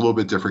is a little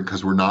bit different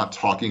because we're not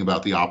talking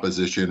about the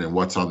opposition and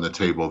what's on the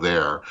table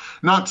there.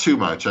 Not too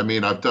much. I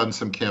mean, I've done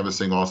some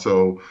canvassing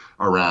also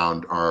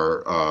around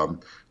our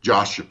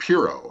Josh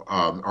Shapiro,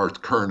 our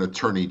current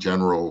attorney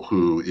general,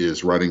 who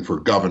is running for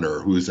governor,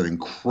 who is an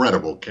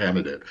incredible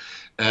candidate.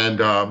 And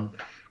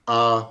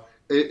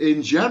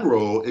in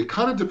general, it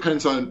kind of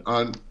depends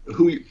on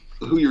who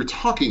you're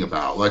talking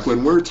about. Like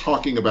when we're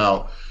talking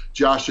about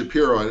Josh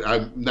Shapiro,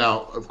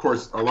 now, of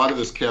course, a lot of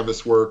this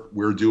canvas work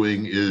we're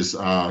doing is,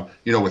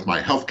 with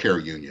my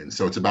healthcare union.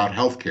 So it's about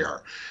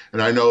healthcare.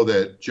 And I know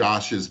that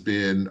Josh has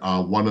been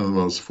one of the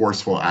most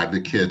forceful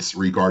advocates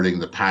regarding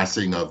the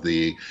passing of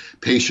the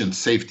Patient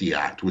Safety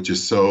Act, which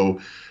is so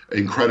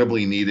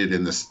incredibly needed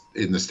in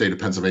the state of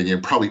Pennsylvania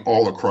and probably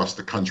all across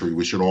the country.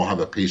 We should all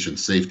have a Patient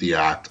Safety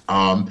Act.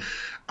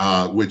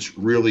 Which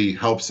really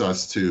helps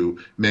us to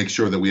make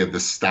sure that we have the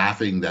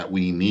staffing that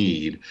we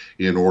need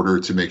in order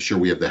to make sure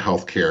we have the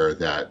health care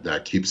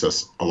that keeps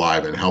us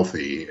alive and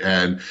healthy.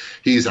 And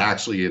he's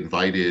actually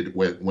invited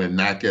when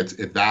that gets,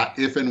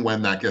 if and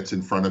when that gets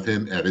in front of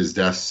him at his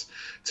desk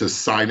to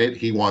sign it,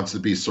 he wants to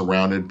be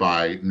surrounded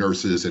by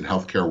nurses and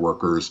healthcare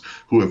workers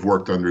who have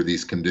worked under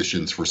these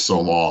conditions for so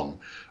long.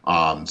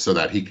 So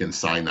that he can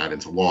sign that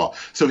into law.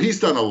 So he's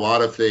done a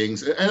lot of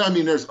things. And I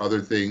mean, there's other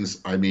things,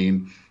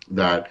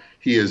 that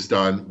he has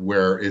done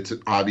where it's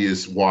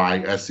obvious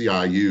why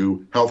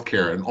SEIU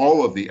Healthcare and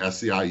all of the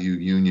SEIU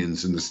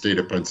unions in the state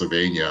of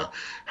Pennsylvania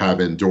have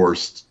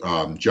endorsed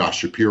Josh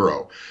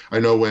Shapiro. I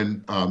know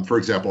when, for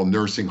example,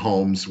 nursing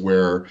homes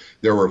where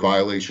there were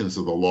violations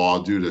of the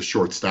law due to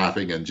short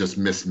staffing and just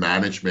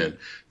mismanagement,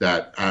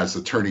 that as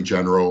Attorney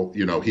General,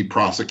 he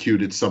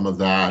prosecuted some of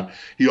that.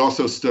 He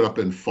also stood up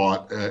and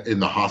fought in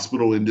the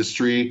hospital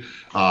industry,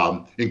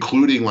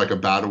 including like a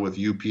battle with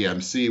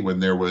UPMC when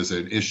there was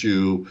an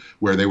issue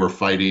where they were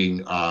fighting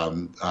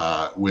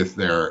with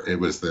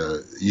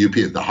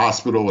the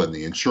hospital and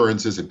the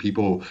insurances and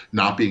people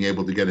not being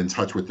able to get in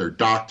touch with their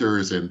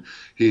doctors. And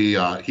he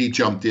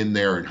jumped in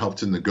there and helped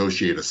to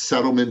negotiate a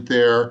settlement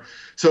there.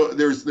 So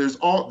he's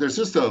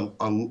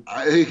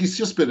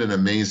just been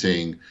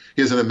he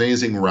has an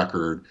amazing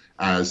record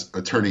as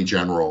Attorney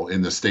General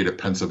in the state of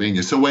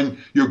Pennsylvania. So when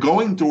you're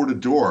going door to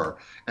door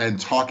and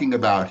talking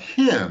about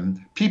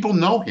him, people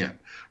know him.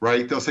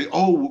 Right? They'll say,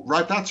 oh,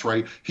 right, that's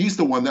right. He's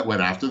the one that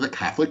went after the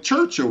Catholic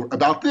Church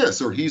about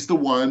this, or he's the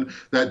one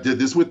that did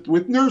this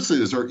with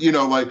nurses, or,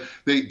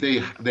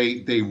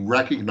 they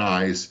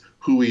recognize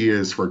who he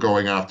is for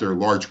going after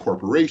large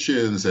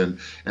corporations and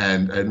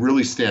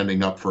really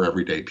standing up for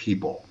everyday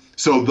people.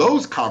 So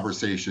those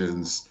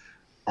conversations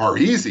are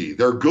easy.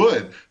 They're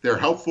good. They're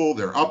helpful.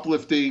 They're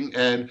uplifting.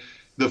 And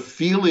the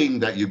feeling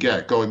that you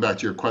get, going back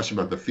to your question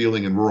about the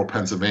feeling in rural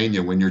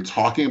Pennsylvania, when you're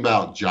talking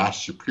about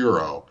Josh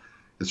Shapiro,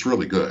 it's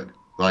really good.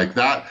 Like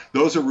that,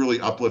 those are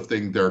really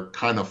uplifting. They're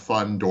kind of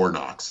fun door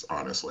knocks,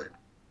 honestly.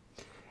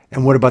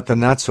 And what about the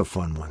not so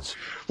fun ones?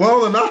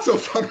 Well, the not so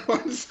fun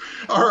ones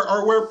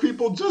are where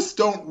people just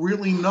don't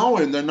really know,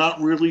 and they're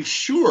not really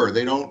sure.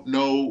 They don't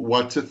know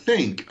what to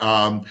think.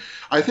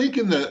 I think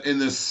in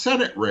the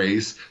Senate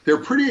race,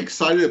 they're pretty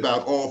excited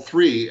about all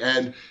three,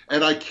 and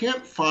I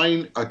can't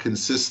find a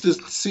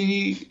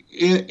consistency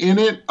in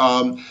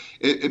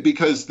it,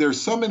 because there's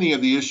so many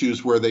of the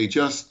issues where they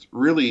just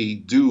really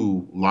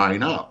do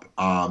line up.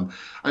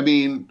 I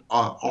mean,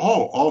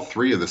 all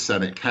three of the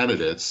Senate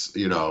candidates,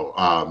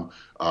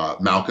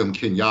 Malcolm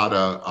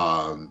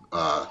Kenyatta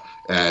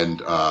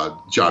and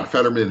John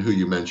Fetterman, who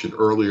you mentioned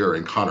earlier,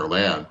 and Connor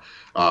Lamb.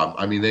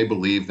 I mean, they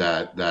believe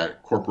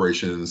that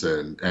corporations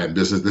and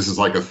business, this is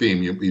like a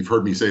theme, you've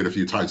heard me say it a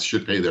few times,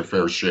 should pay their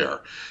fair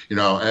share,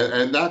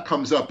 and that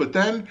comes up. But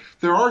then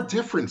there are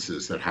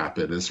differences that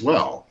happen as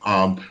well.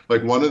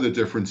 Like one of the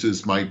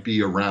differences might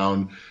be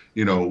around,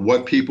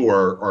 what people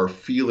are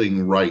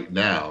feeling right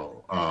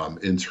now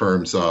in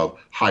terms of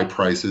high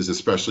prices,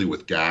 especially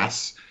with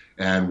gas,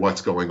 and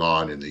what's going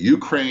on in the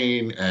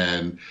Ukraine,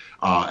 and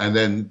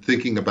then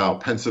thinking about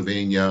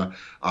Pennsylvania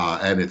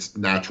and its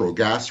natural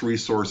gas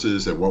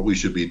resources and what we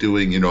should be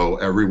doing.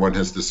 Everyone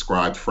has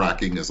described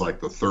fracking as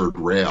like the third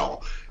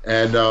rail,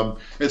 and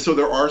so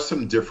there are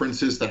some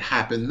differences that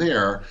happen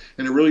there,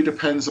 and it really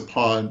depends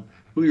upon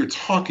who you're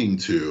talking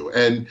to,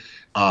 and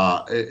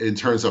in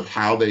terms of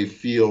how they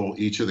feel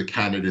each of the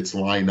candidates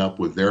line up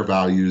with their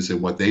values and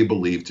what they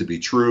believe to be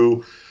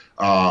true.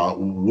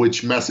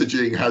 Which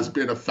messaging has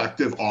been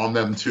effective on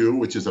them too,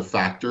 which is a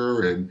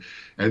factor,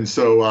 and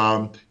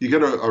so you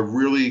get a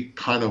really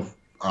kind of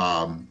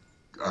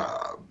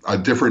a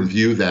different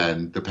view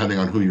then, depending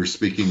on who you're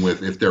speaking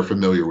with, if they're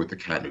familiar with the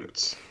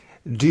candidates.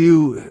 Do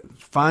you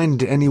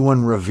find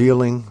anyone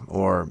revealing,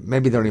 or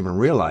maybe they don't even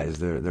realize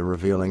they're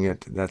revealing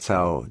it? That's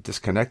how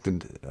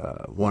disconnected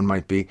one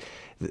might be.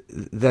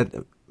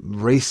 That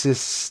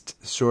racist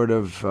sort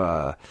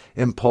of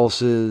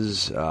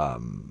impulses,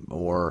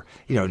 or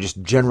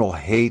just general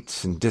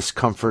hates and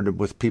discomfort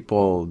with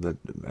people that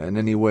in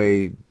any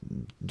way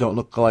don't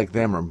look like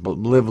them or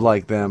live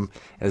like them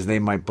as they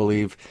might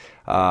believe,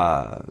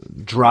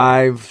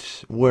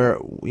 drives where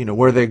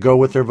they go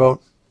with their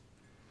vote?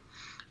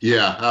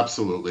 Yeah,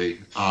 absolutely.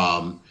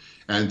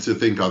 And to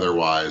think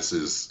otherwise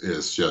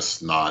is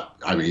just not.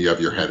 I mean, you have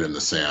your head in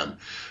the sand.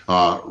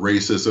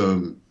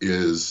 Racism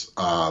is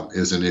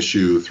an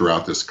issue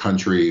throughout this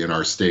country, in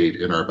our state,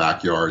 in our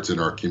backyards, in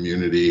our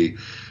community,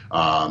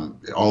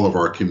 all of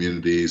our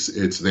communities.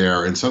 It's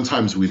there, and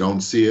sometimes we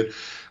don't see it,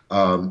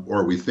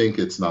 or we think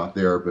it's not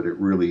there, but it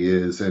really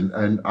is.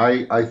 And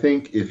I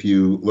think if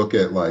you look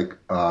at like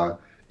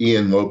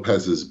Ian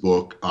Lopez's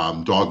book,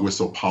 Dog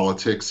Whistle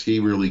Politics, he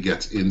really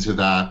gets into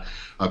that,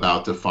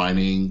 about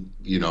defining,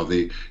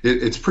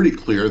 it's pretty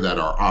clear that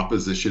our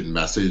opposition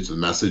message, the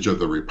message of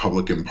the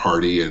Republican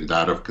Party and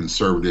that of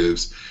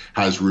conservatives,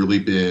 has really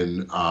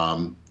been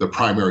the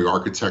primary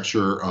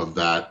architecture of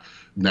that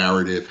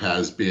narrative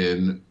has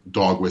been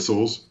dog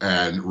whistles,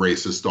 and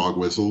racist dog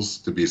whistles,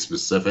 to be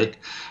specific.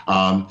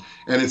 And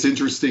it's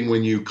interesting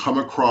when you come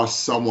across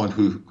someone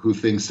who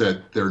thinks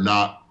that they're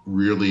not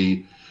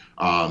really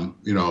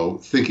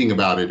thinking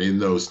about it in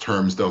those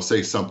terms. They'll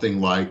say something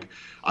like,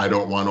 I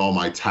don't want all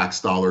my tax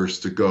dollars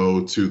to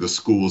go to the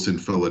schools in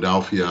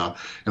Philadelphia.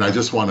 And I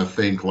just want to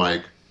think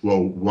like,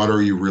 well, what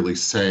are you really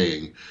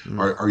saying?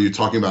 Are you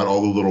talking about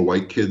all the little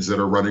white kids that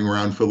are running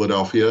around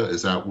Philadelphia?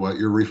 Is that what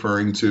you're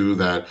referring to,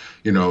 that,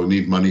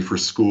 need money for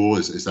school?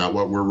 Is that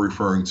what we're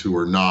referring to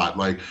or not?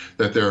 Like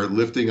that they're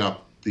lifting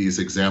up these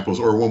examples,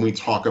 or when we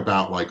talk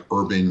about like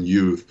urban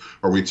youth,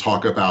 or we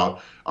talk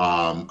about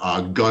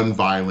gun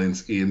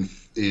violence in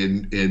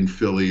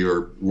Philly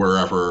or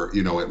wherever,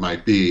 it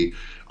might be.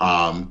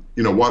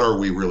 What are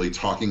we really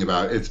talking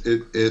about?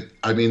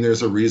 I mean,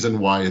 there's a reason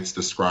why it's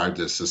described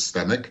as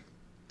systemic.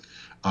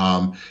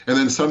 And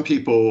then some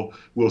people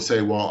will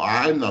say, well,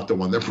 I'm not the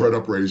one that brought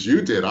up race,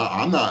 you did.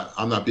 I'm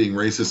not being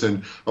racist.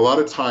 And a lot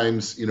of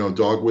times,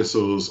 dog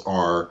whistles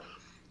are,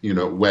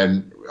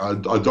 when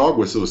a dog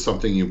whistle is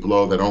something you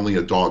blow that only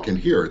a dog can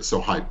hear. It's so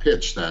high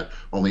pitched that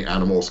only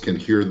animals can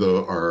hear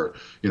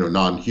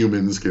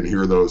non-humans can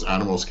hear those.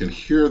 Animals can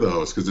hear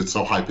those because it's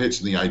so high pitched.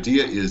 And the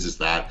idea is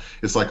that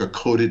it's like a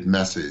coded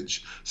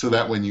message, so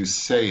that when you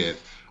say it,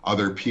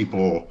 other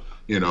people,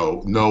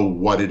 know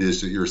what it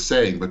is that you're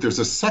saying. But there's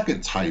a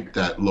second type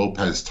that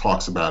Lopez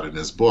talks about in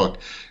his book,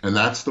 and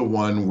that's the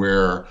one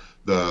where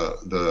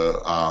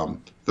the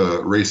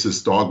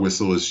racist dog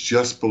whistle is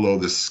just below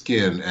the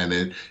skin,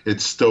 and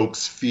it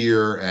stokes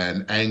fear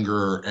and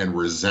anger and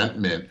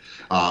resentment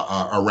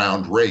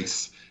around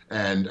race,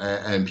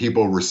 and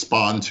people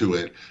respond to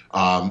it,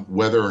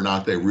 whether or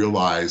not they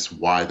realize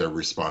why they're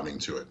responding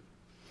to it.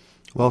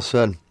 Well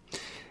said.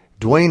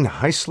 Dwayne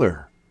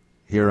Heisler,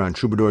 here on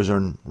Troubadours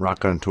on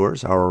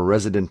Raconteurs, our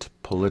resident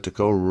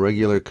Politico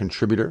regular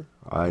contributor,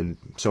 I'm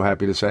so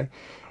happy to say.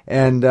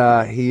 And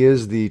he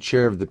is the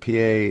chair of the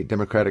PA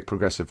Democratic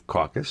Progressive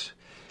Caucus.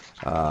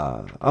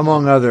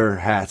 Among other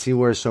hats, he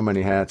wears so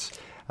many hats.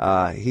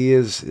 He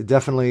is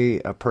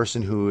definitely a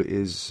person who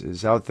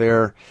is out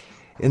there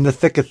in the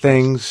thick of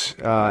things,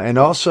 and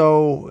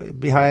also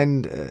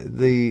behind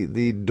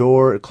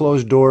the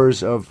closed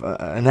doors of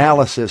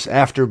analysis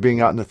after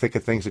being out in the thick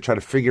of things to try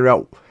to figure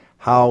out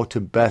how to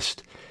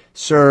best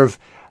serve,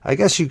 I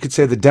guess you could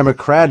say, the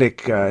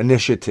democratic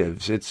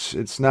initiatives.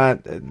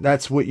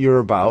 That's what you're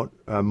about,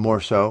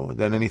 more so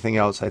than anything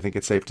else, I think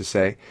it's safe to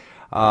say.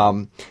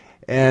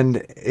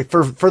 And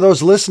for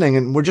those listening,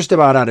 and we're just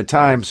about out of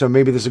time, so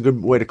maybe this is a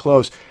good way to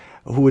close,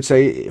 who would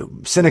say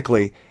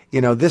cynically,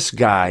 this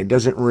guy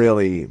doesn't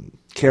really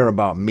care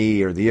about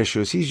me or the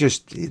issues.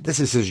 This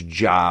is his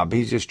job.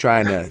 He's just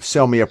trying to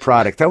sell me a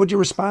product. How would you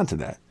respond to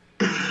that?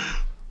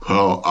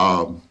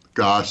 Well,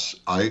 gosh,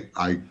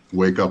 I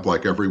wake up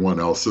like everyone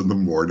else in the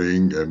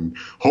morning, and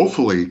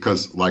hopefully,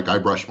 because I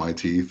brush my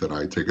teeth and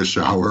I take a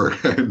shower,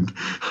 and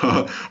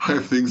I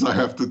have things I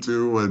have to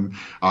do, and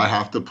I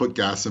have to put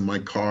gas in my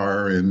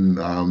car, and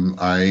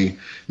I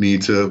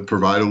need to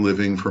provide a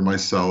living for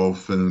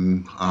myself.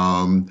 And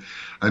I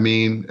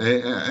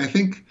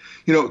think,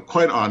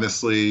 quite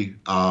honestly,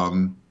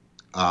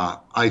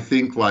 I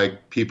think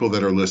people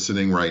that are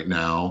listening right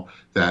now,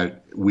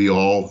 that we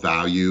all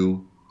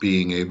value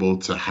being able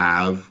to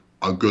have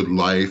a good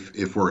life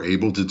if we're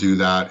able to do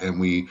that, and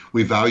we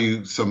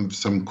value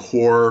some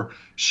core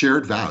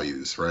shared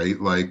values, right?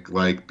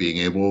 Like being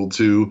able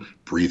to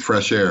breathe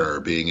fresh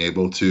air, being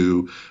able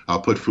to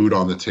put food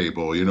on the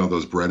table,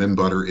 those bread and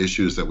butter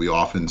issues that we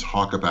often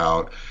talk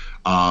about.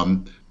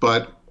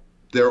 But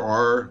there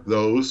are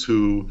those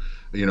who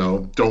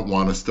don't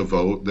want us to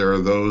vote. There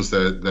are those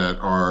that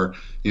are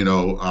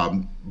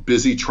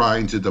busy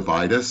trying to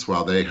divide us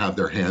while they have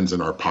their hands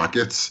in our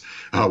pockets,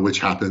 which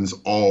happens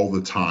all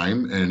the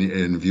time. And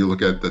if you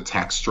look at the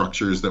tax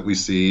structures that we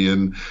see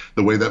and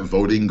the way that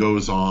voting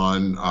goes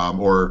on,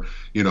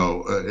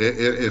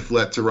 if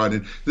let to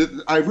run,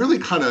 I really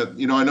kind of,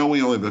 I know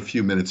we only have a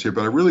few minutes here,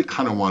 but I really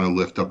kind of want to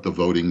lift up the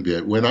voting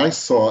bit. When I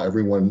saw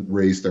everyone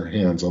raise their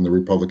hands on the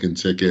Republican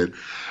ticket,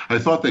 I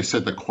thought they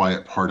said the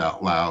quiet part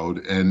out loud.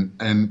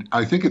 And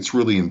I think it's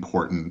really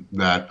important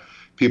that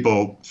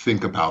people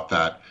think about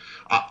that.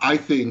 I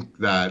think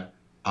that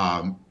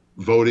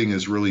voting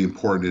is really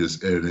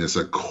important, and is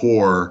a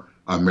core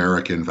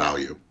American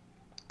value,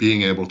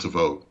 being able to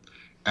vote.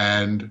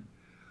 And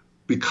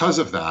because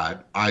of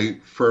that, I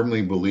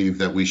firmly believe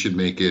that we should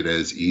make it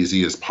as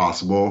easy as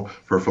possible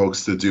for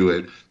folks to do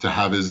it, to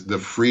have the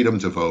freedom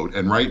to vote.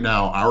 And right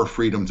now, our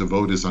freedom to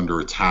vote is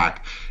under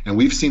attack. And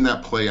we've seen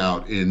that play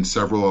out in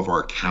several of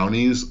our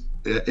counties,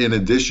 in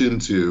addition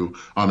to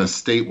on a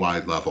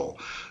statewide level.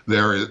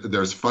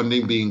 There's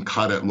funding being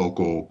cut at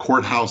local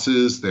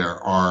courthouses. There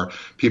are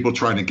people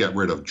trying to get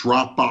rid of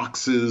drop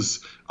boxes.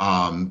 We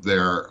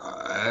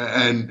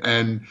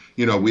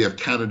have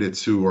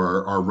candidates who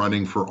are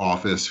running for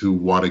office who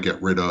want to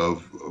get rid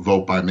of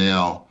vote by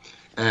mail.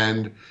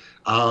 And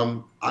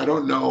I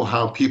don't know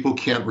how people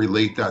can't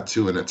relate that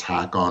to an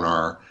attack on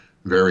our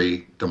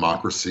very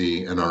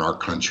democracy and on our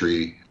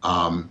country.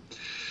 And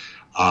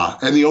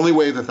the only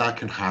way that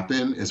can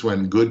happen is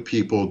when good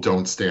people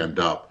don't stand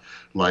up,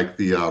 like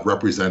the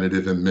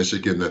representative in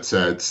Michigan that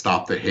said,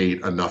 "Stop the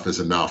hate, enough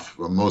is enough."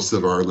 Most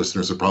of our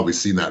listeners have probably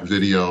seen that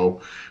video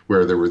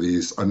where there were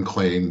these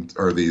unclaimed,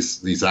 or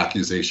these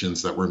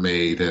accusations that were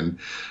made. And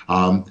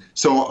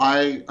so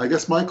I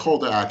guess my call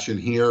to action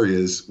here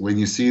is, when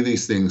you see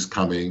these things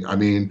coming,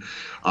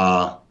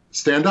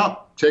 stand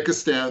up, take a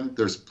stand.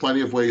 There's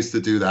plenty of ways to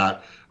do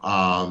that.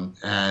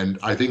 And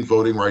I think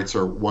voting rights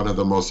are one of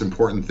the most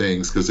important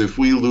things, because if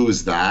we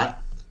lose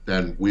that,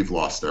 then we've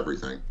lost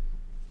everything.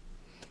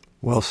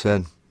 Well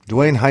said.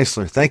 Dwayne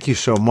Heisler, thank you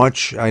so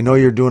much. I know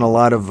you're doing a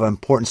lot of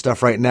important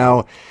stuff right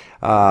now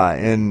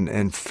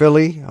in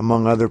Philly,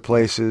 among other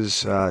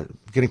places,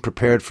 getting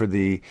prepared for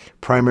the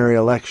primary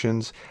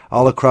elections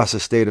all across the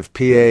state of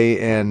PA.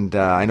 And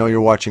I know you're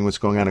watching what's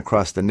going on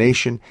across the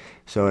nation,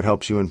 so it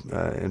helps you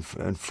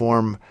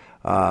inform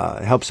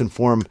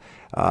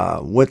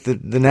what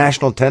the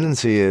national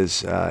tendency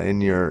is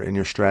in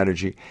your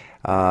strategy.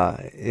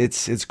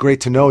 It's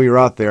great to know you're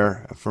out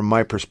there from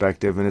my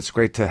perspective, and it's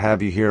great to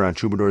have you here on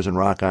Troubadours and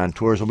Rock On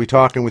Tours. We'll be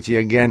talking with you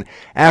again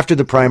after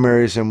the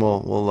primaries, and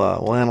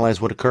we'll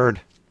analyze what occurred.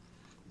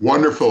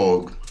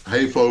 Wonderful.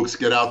 Hey, folks,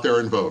 get out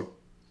there and vote.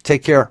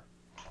 Take care.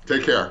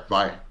 Take care.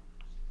 Bye.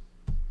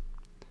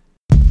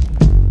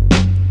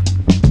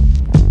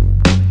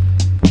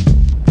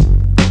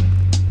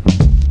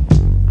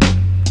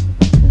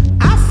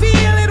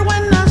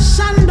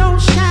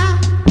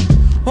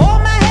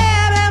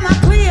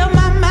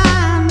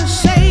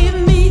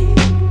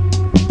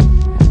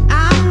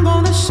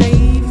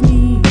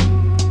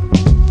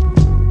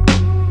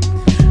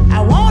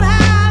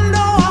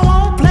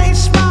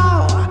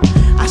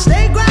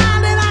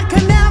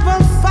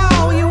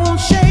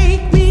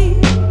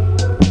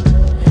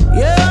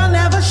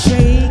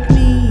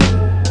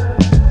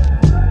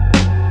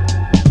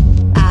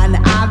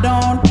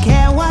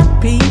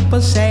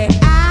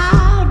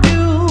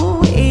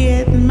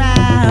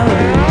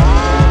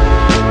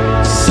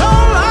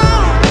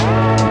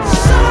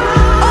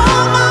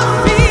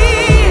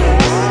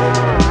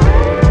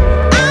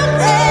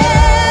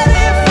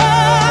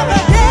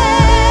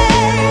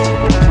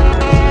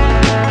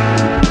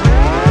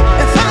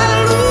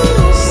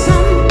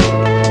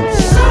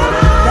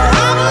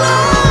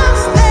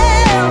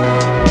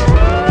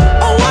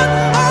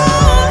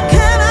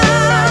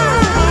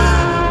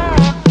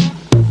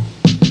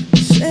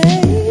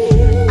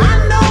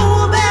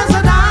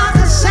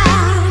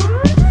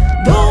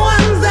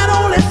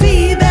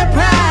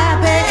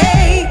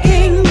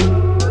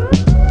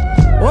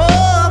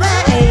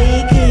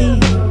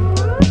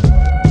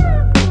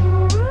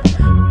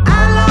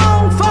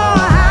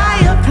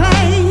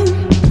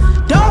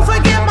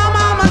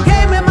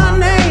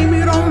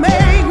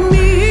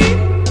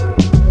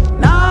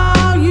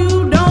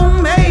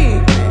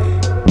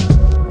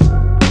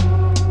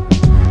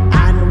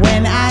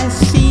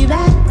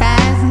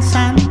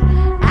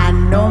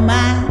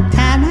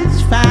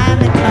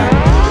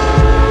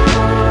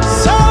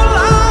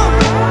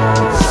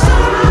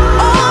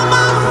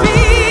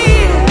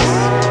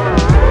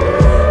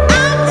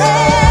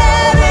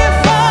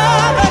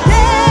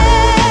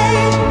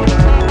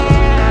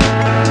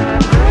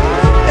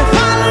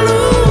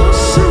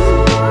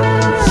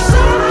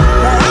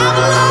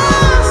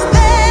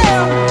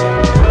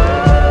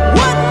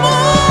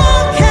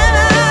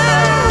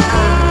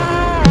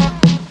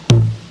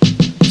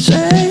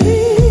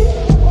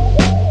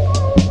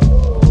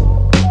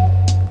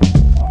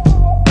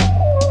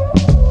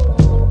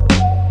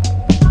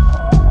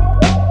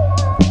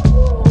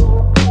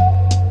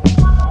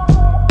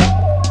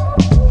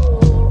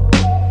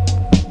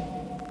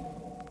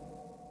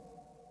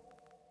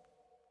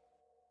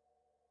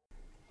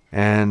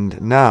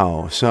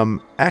 Now,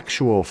 some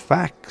actual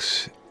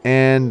facts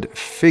and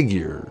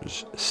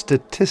figures,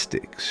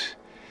 statistics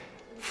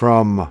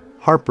from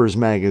Harper's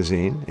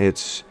Magazine,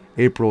 its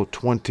April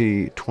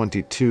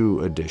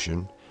 2022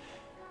 edition.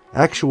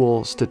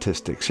 Actual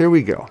statistics. Here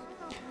we go.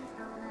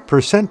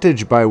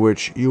 Percentage by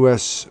which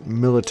U.S.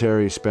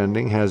 military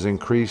spending has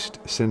increased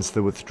since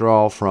the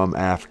withdrawal from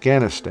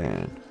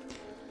Afghanistan.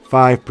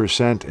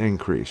 5%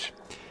 increase.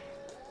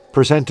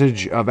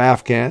 Percentage of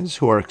Afghans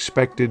who are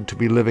expected to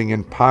be living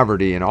in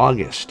poverty in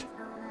August.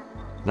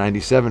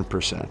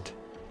 97%.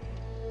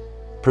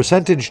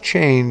 Percentage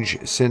change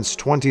since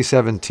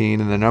 2017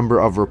 in the number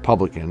of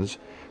Republicans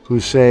who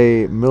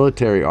say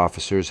military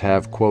officers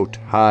have, quote,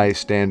 high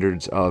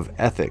standards of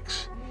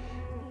ethics.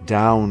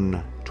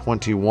 Down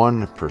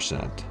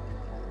 21%.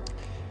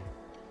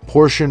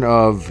 Portion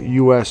of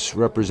U.S.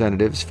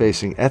 representatives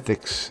facing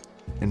ethics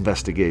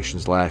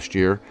investigations last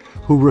year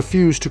who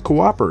refused to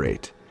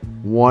cooperate.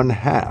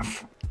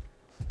 1/2.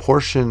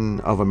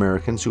 Portion of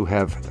Americans who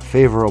have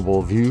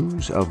favorable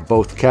views of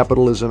both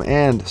capitalism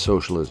and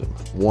socialism.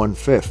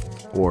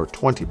 1/5, or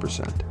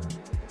 20%.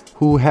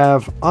 Who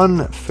have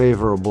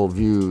unfavorable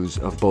views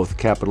of both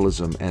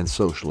capitalism and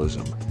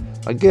socialism.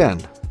 Again,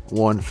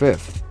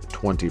 1/5,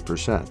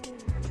 20%.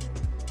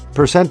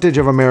 Percentage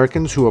of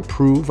Americans who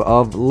approve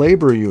of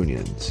labor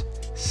unions,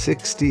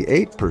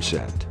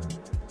 68%.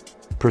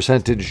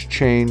 Percentage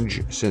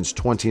change since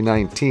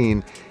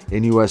 2019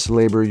 in U.S.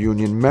 labor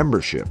union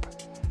membership,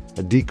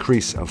 a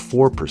decrease of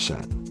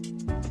 4%.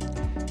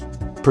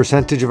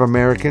 Percentage of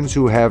Americans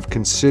who have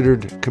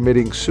considered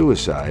committing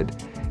suicide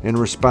in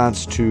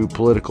response to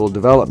political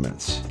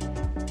developments,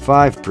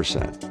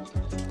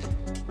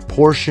 5%.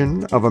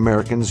 Portion of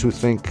Americans who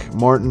think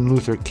Martin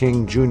Luther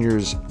King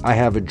Jr.'s I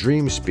Have a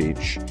Dream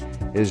speech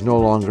is no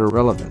longer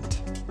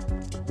relevant,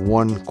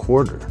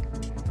 1/4.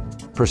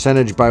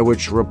 Percentage by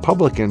which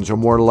Republicans are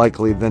more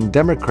likely than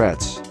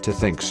Democrats to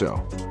think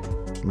so.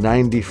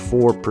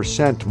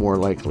 94% more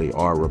likely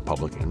are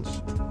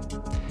Republicans.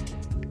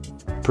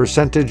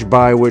 Percentage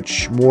by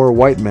which more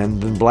white men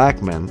than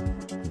black men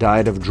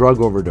died of drug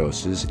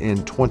overdoses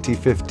in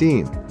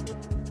 2015,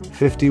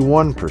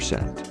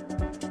 51%.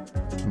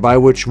 By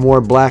which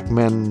more black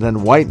men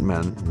than white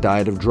men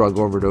died of drug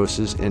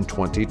overdoses in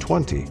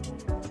 2020,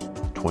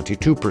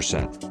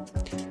 22%.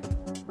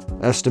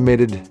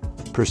 Estimated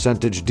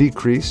percentage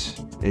decrease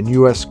in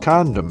U.S.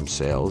 condom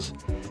sales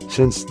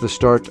since the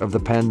start of the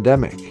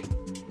pandemic,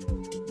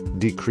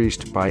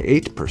 decreased by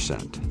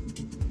 8%.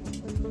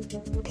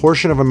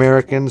 Portion of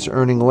Americans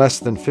earning less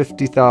than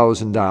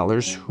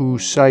 $50,000 who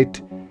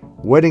cite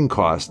wedding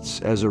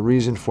costs as a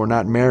reason for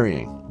not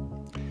marrying,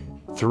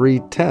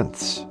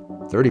 3/10,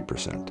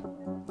 30%.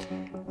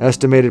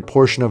 Estimated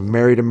portion of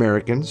married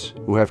Americans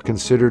who have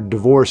considered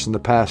divorce in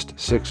the past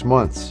 6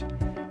 months,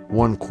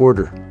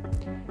 1/4.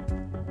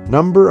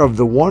 Number of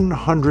the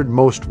 100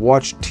 most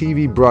watched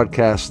TV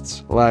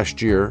broadcasts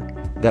last year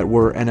that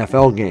were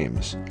NFL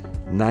games,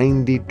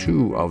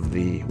 92 of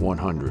the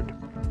 100.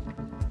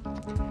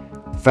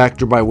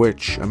 Factor by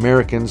which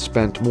Americans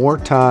spent more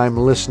time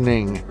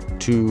listening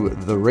to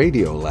the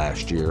radio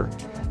last year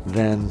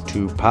than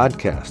to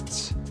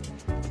podcasts.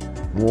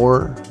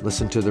 More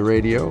listen to the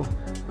radio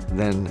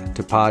than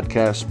to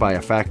podcasts by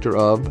a factor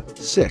of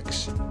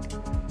 6.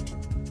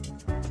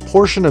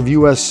 Portion of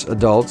U.S.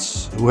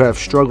 adults who have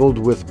struggled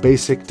with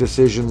basic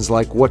decisions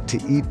like what to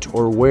eat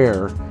or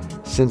wear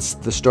since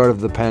the start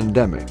of the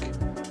pandemic,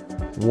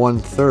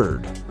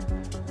 1/3.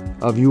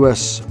 Of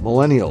U.S.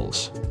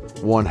 millennials,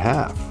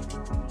 1/2.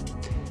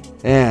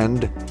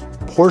 And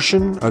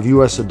portion of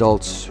U.S.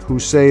 adults who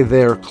say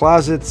their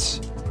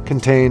closets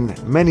contain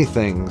many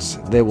things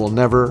they will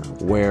never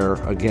wear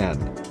again,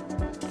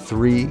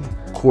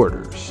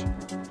 3/4.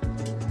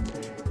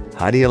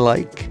 How do you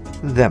like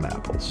them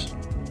apples?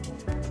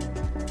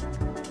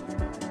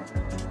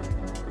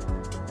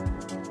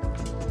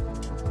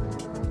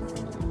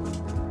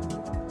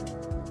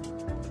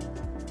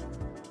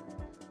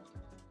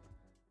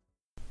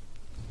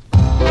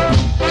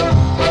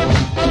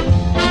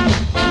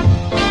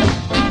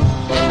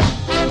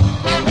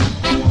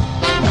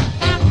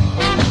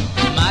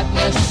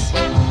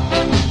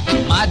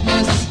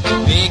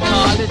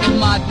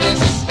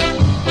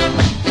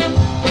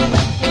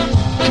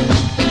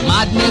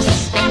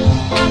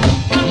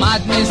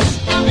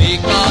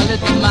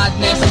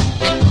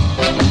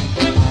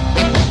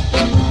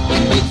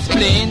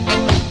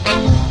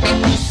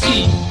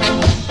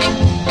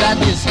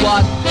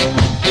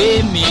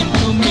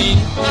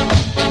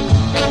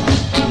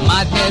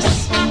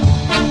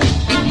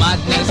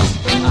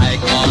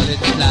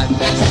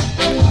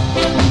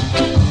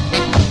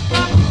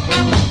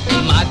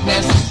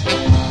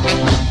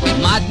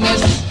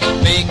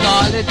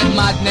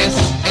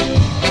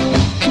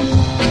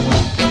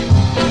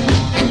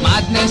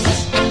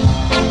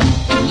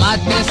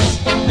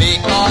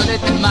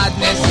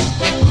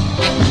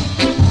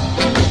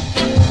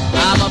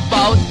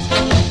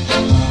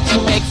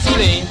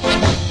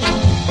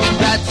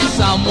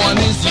 Someone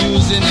is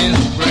using his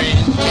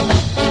brain.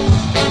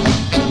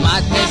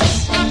 Madness,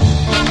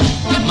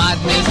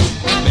 madness.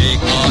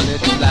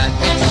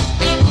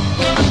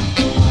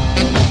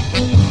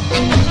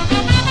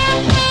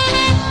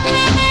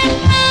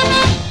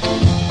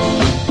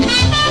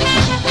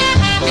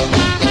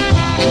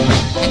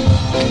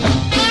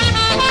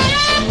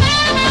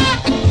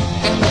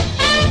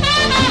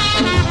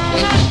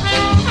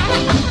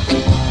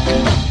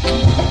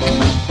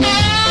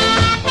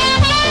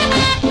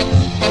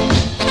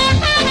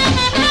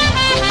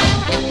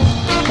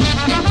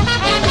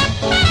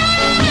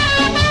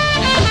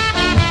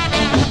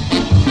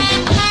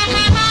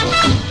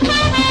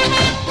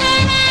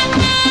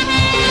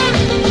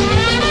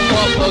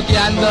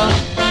 propaganda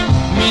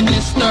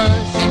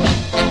ministers,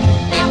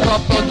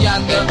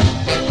 propaganda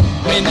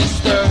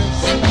ministers.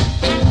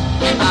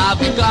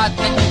 I've got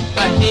a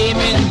aim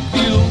in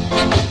view.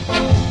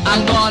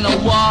 I'm gonna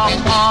walk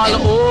all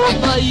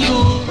over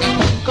you.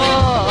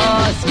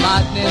 'Cause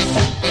madness,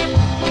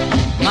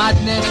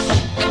 madness,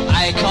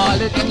 I call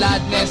it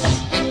gladness.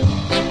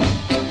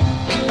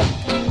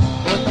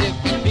 But if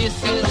this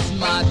is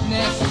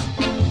madness,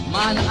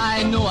 man,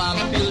 I know I'm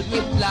filled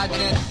with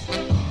gladness.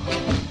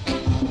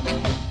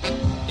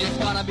 It's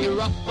gonna be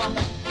rougher.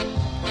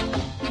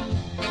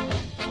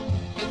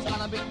 It's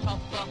gonna be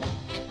tougher.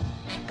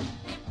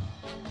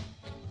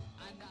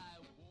 And I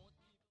won't...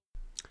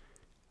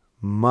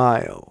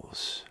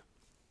 Miles.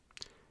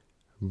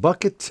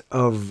 Bucket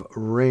of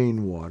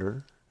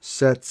rainwater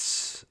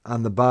sets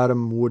on the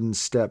bottom wooden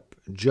step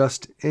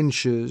just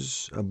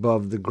inches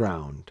above the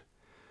ground.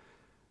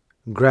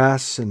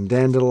 Grass and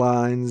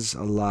dandelions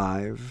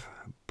alive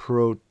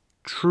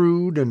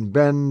protrude and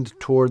bend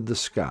toward the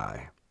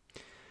sky.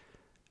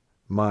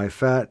 My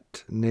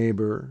fat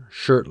neighbor,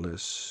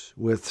 shirtless,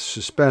 with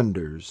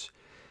suspenders,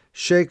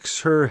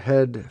 shakes her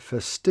head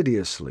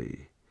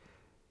fastidiously,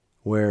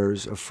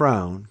 wears a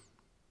frown.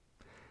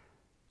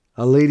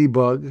 A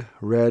ladybug,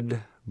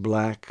 red,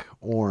 black,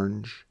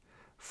 orange,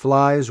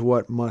 flies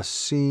what must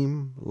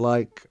seem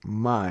like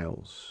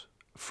miles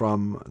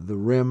from the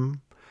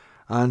rim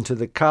onto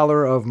the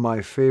collar of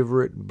my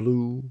favorite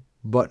blue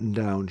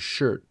button-down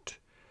shirt,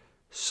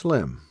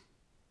 slim.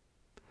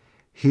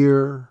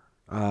 Here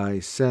I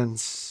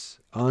sense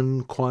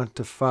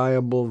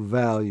unquantifiable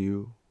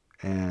value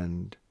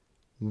and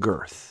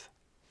girth.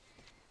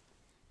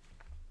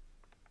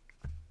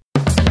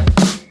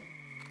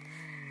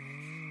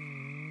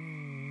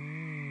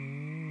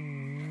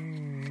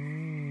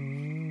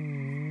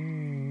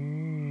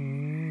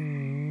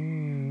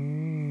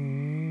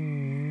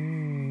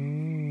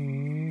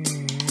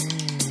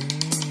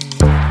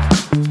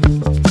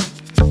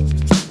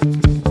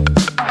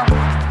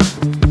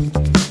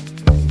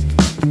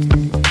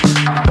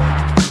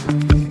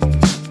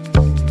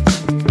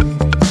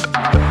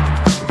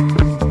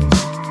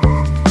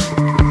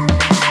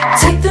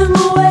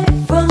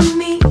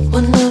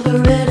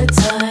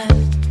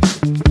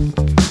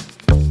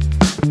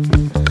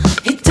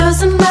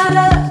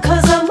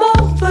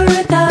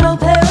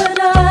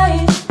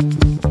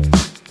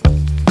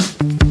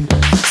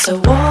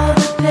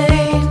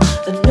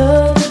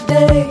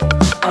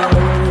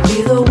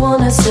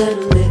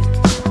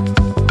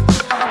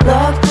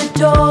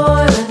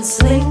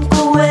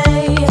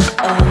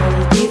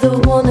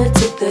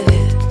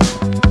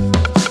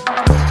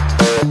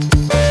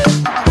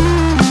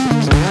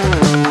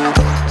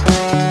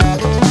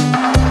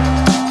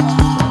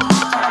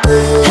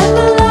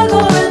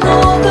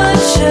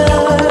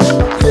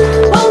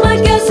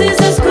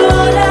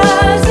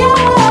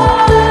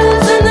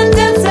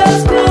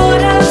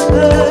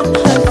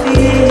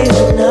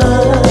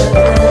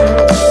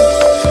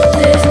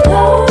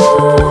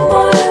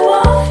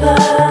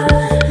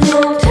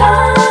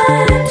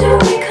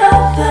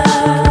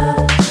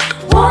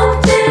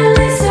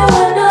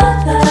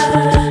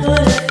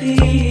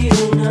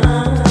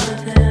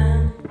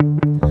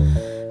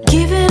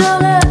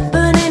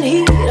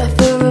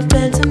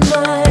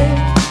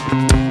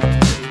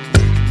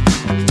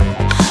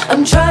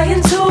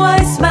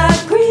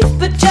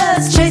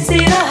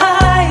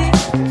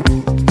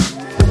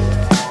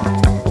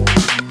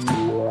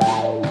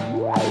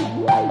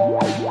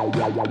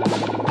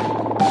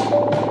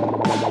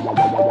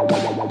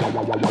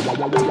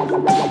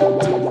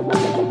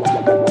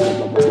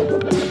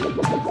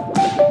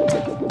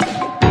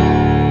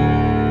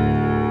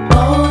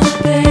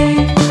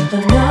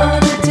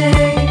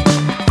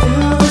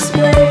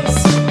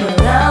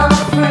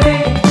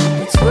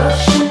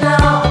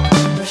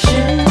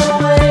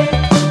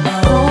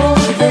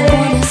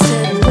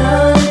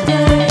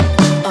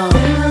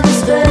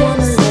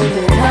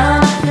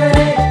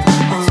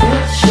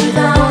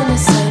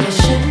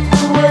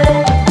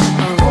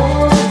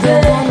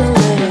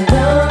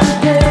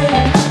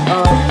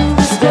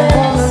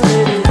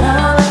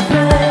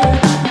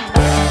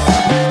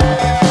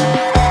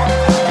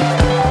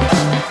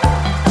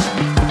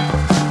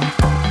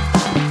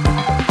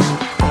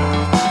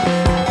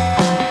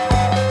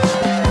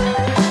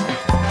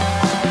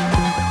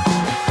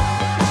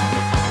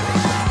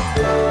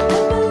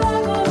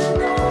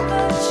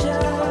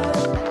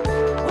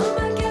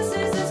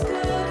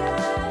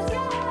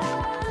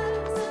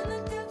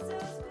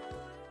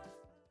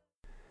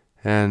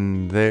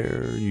 And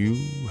there you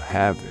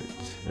have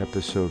it,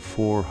 episode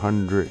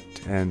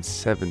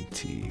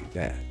 470,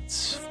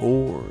 that's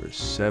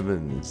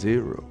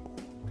 470,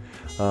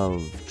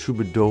 of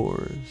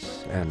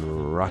Troubadours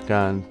and Rock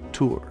On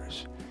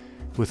Tours,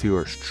 with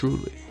yours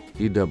truly,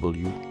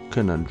 E.W.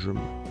 Conundrum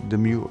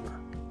Demure.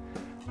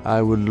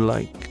 I would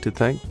like to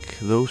thank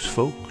those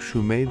folks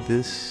who made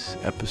this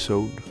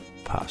episode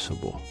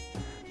possible.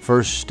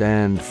 First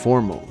and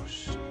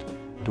foremost,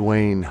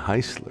 Dwayne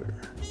Heisler,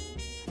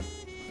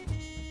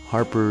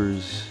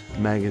 Harper's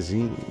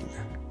Magazine,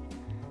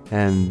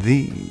 And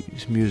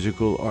these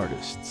musical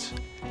artists: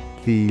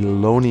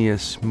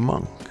 Thelonious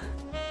Monk,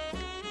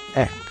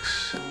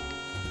 X,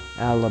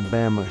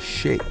 Alabama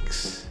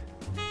Shakes,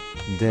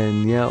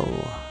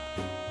 Danielle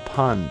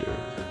Ponder,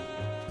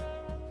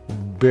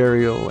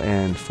 Burial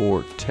and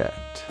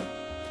Fortet,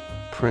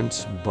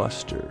 Prince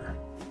Buster,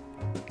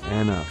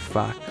 Anna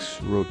Fox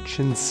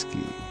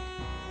Rochinski,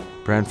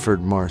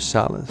 Branford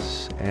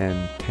Marsalis,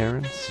 and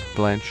Terence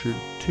Blanchard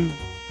too.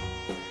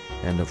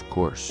 And of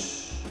course,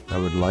 I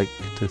would like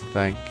to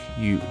thank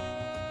you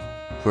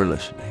for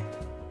listening.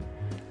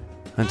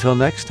 Until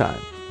next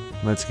time,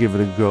 let's give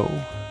it a go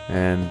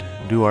and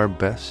do our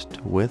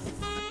best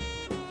with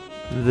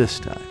this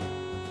time.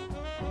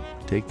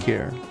 Take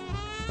care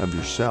of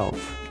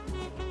yourself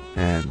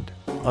and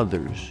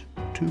others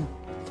too.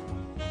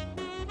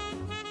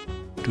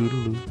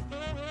 Toodaloo.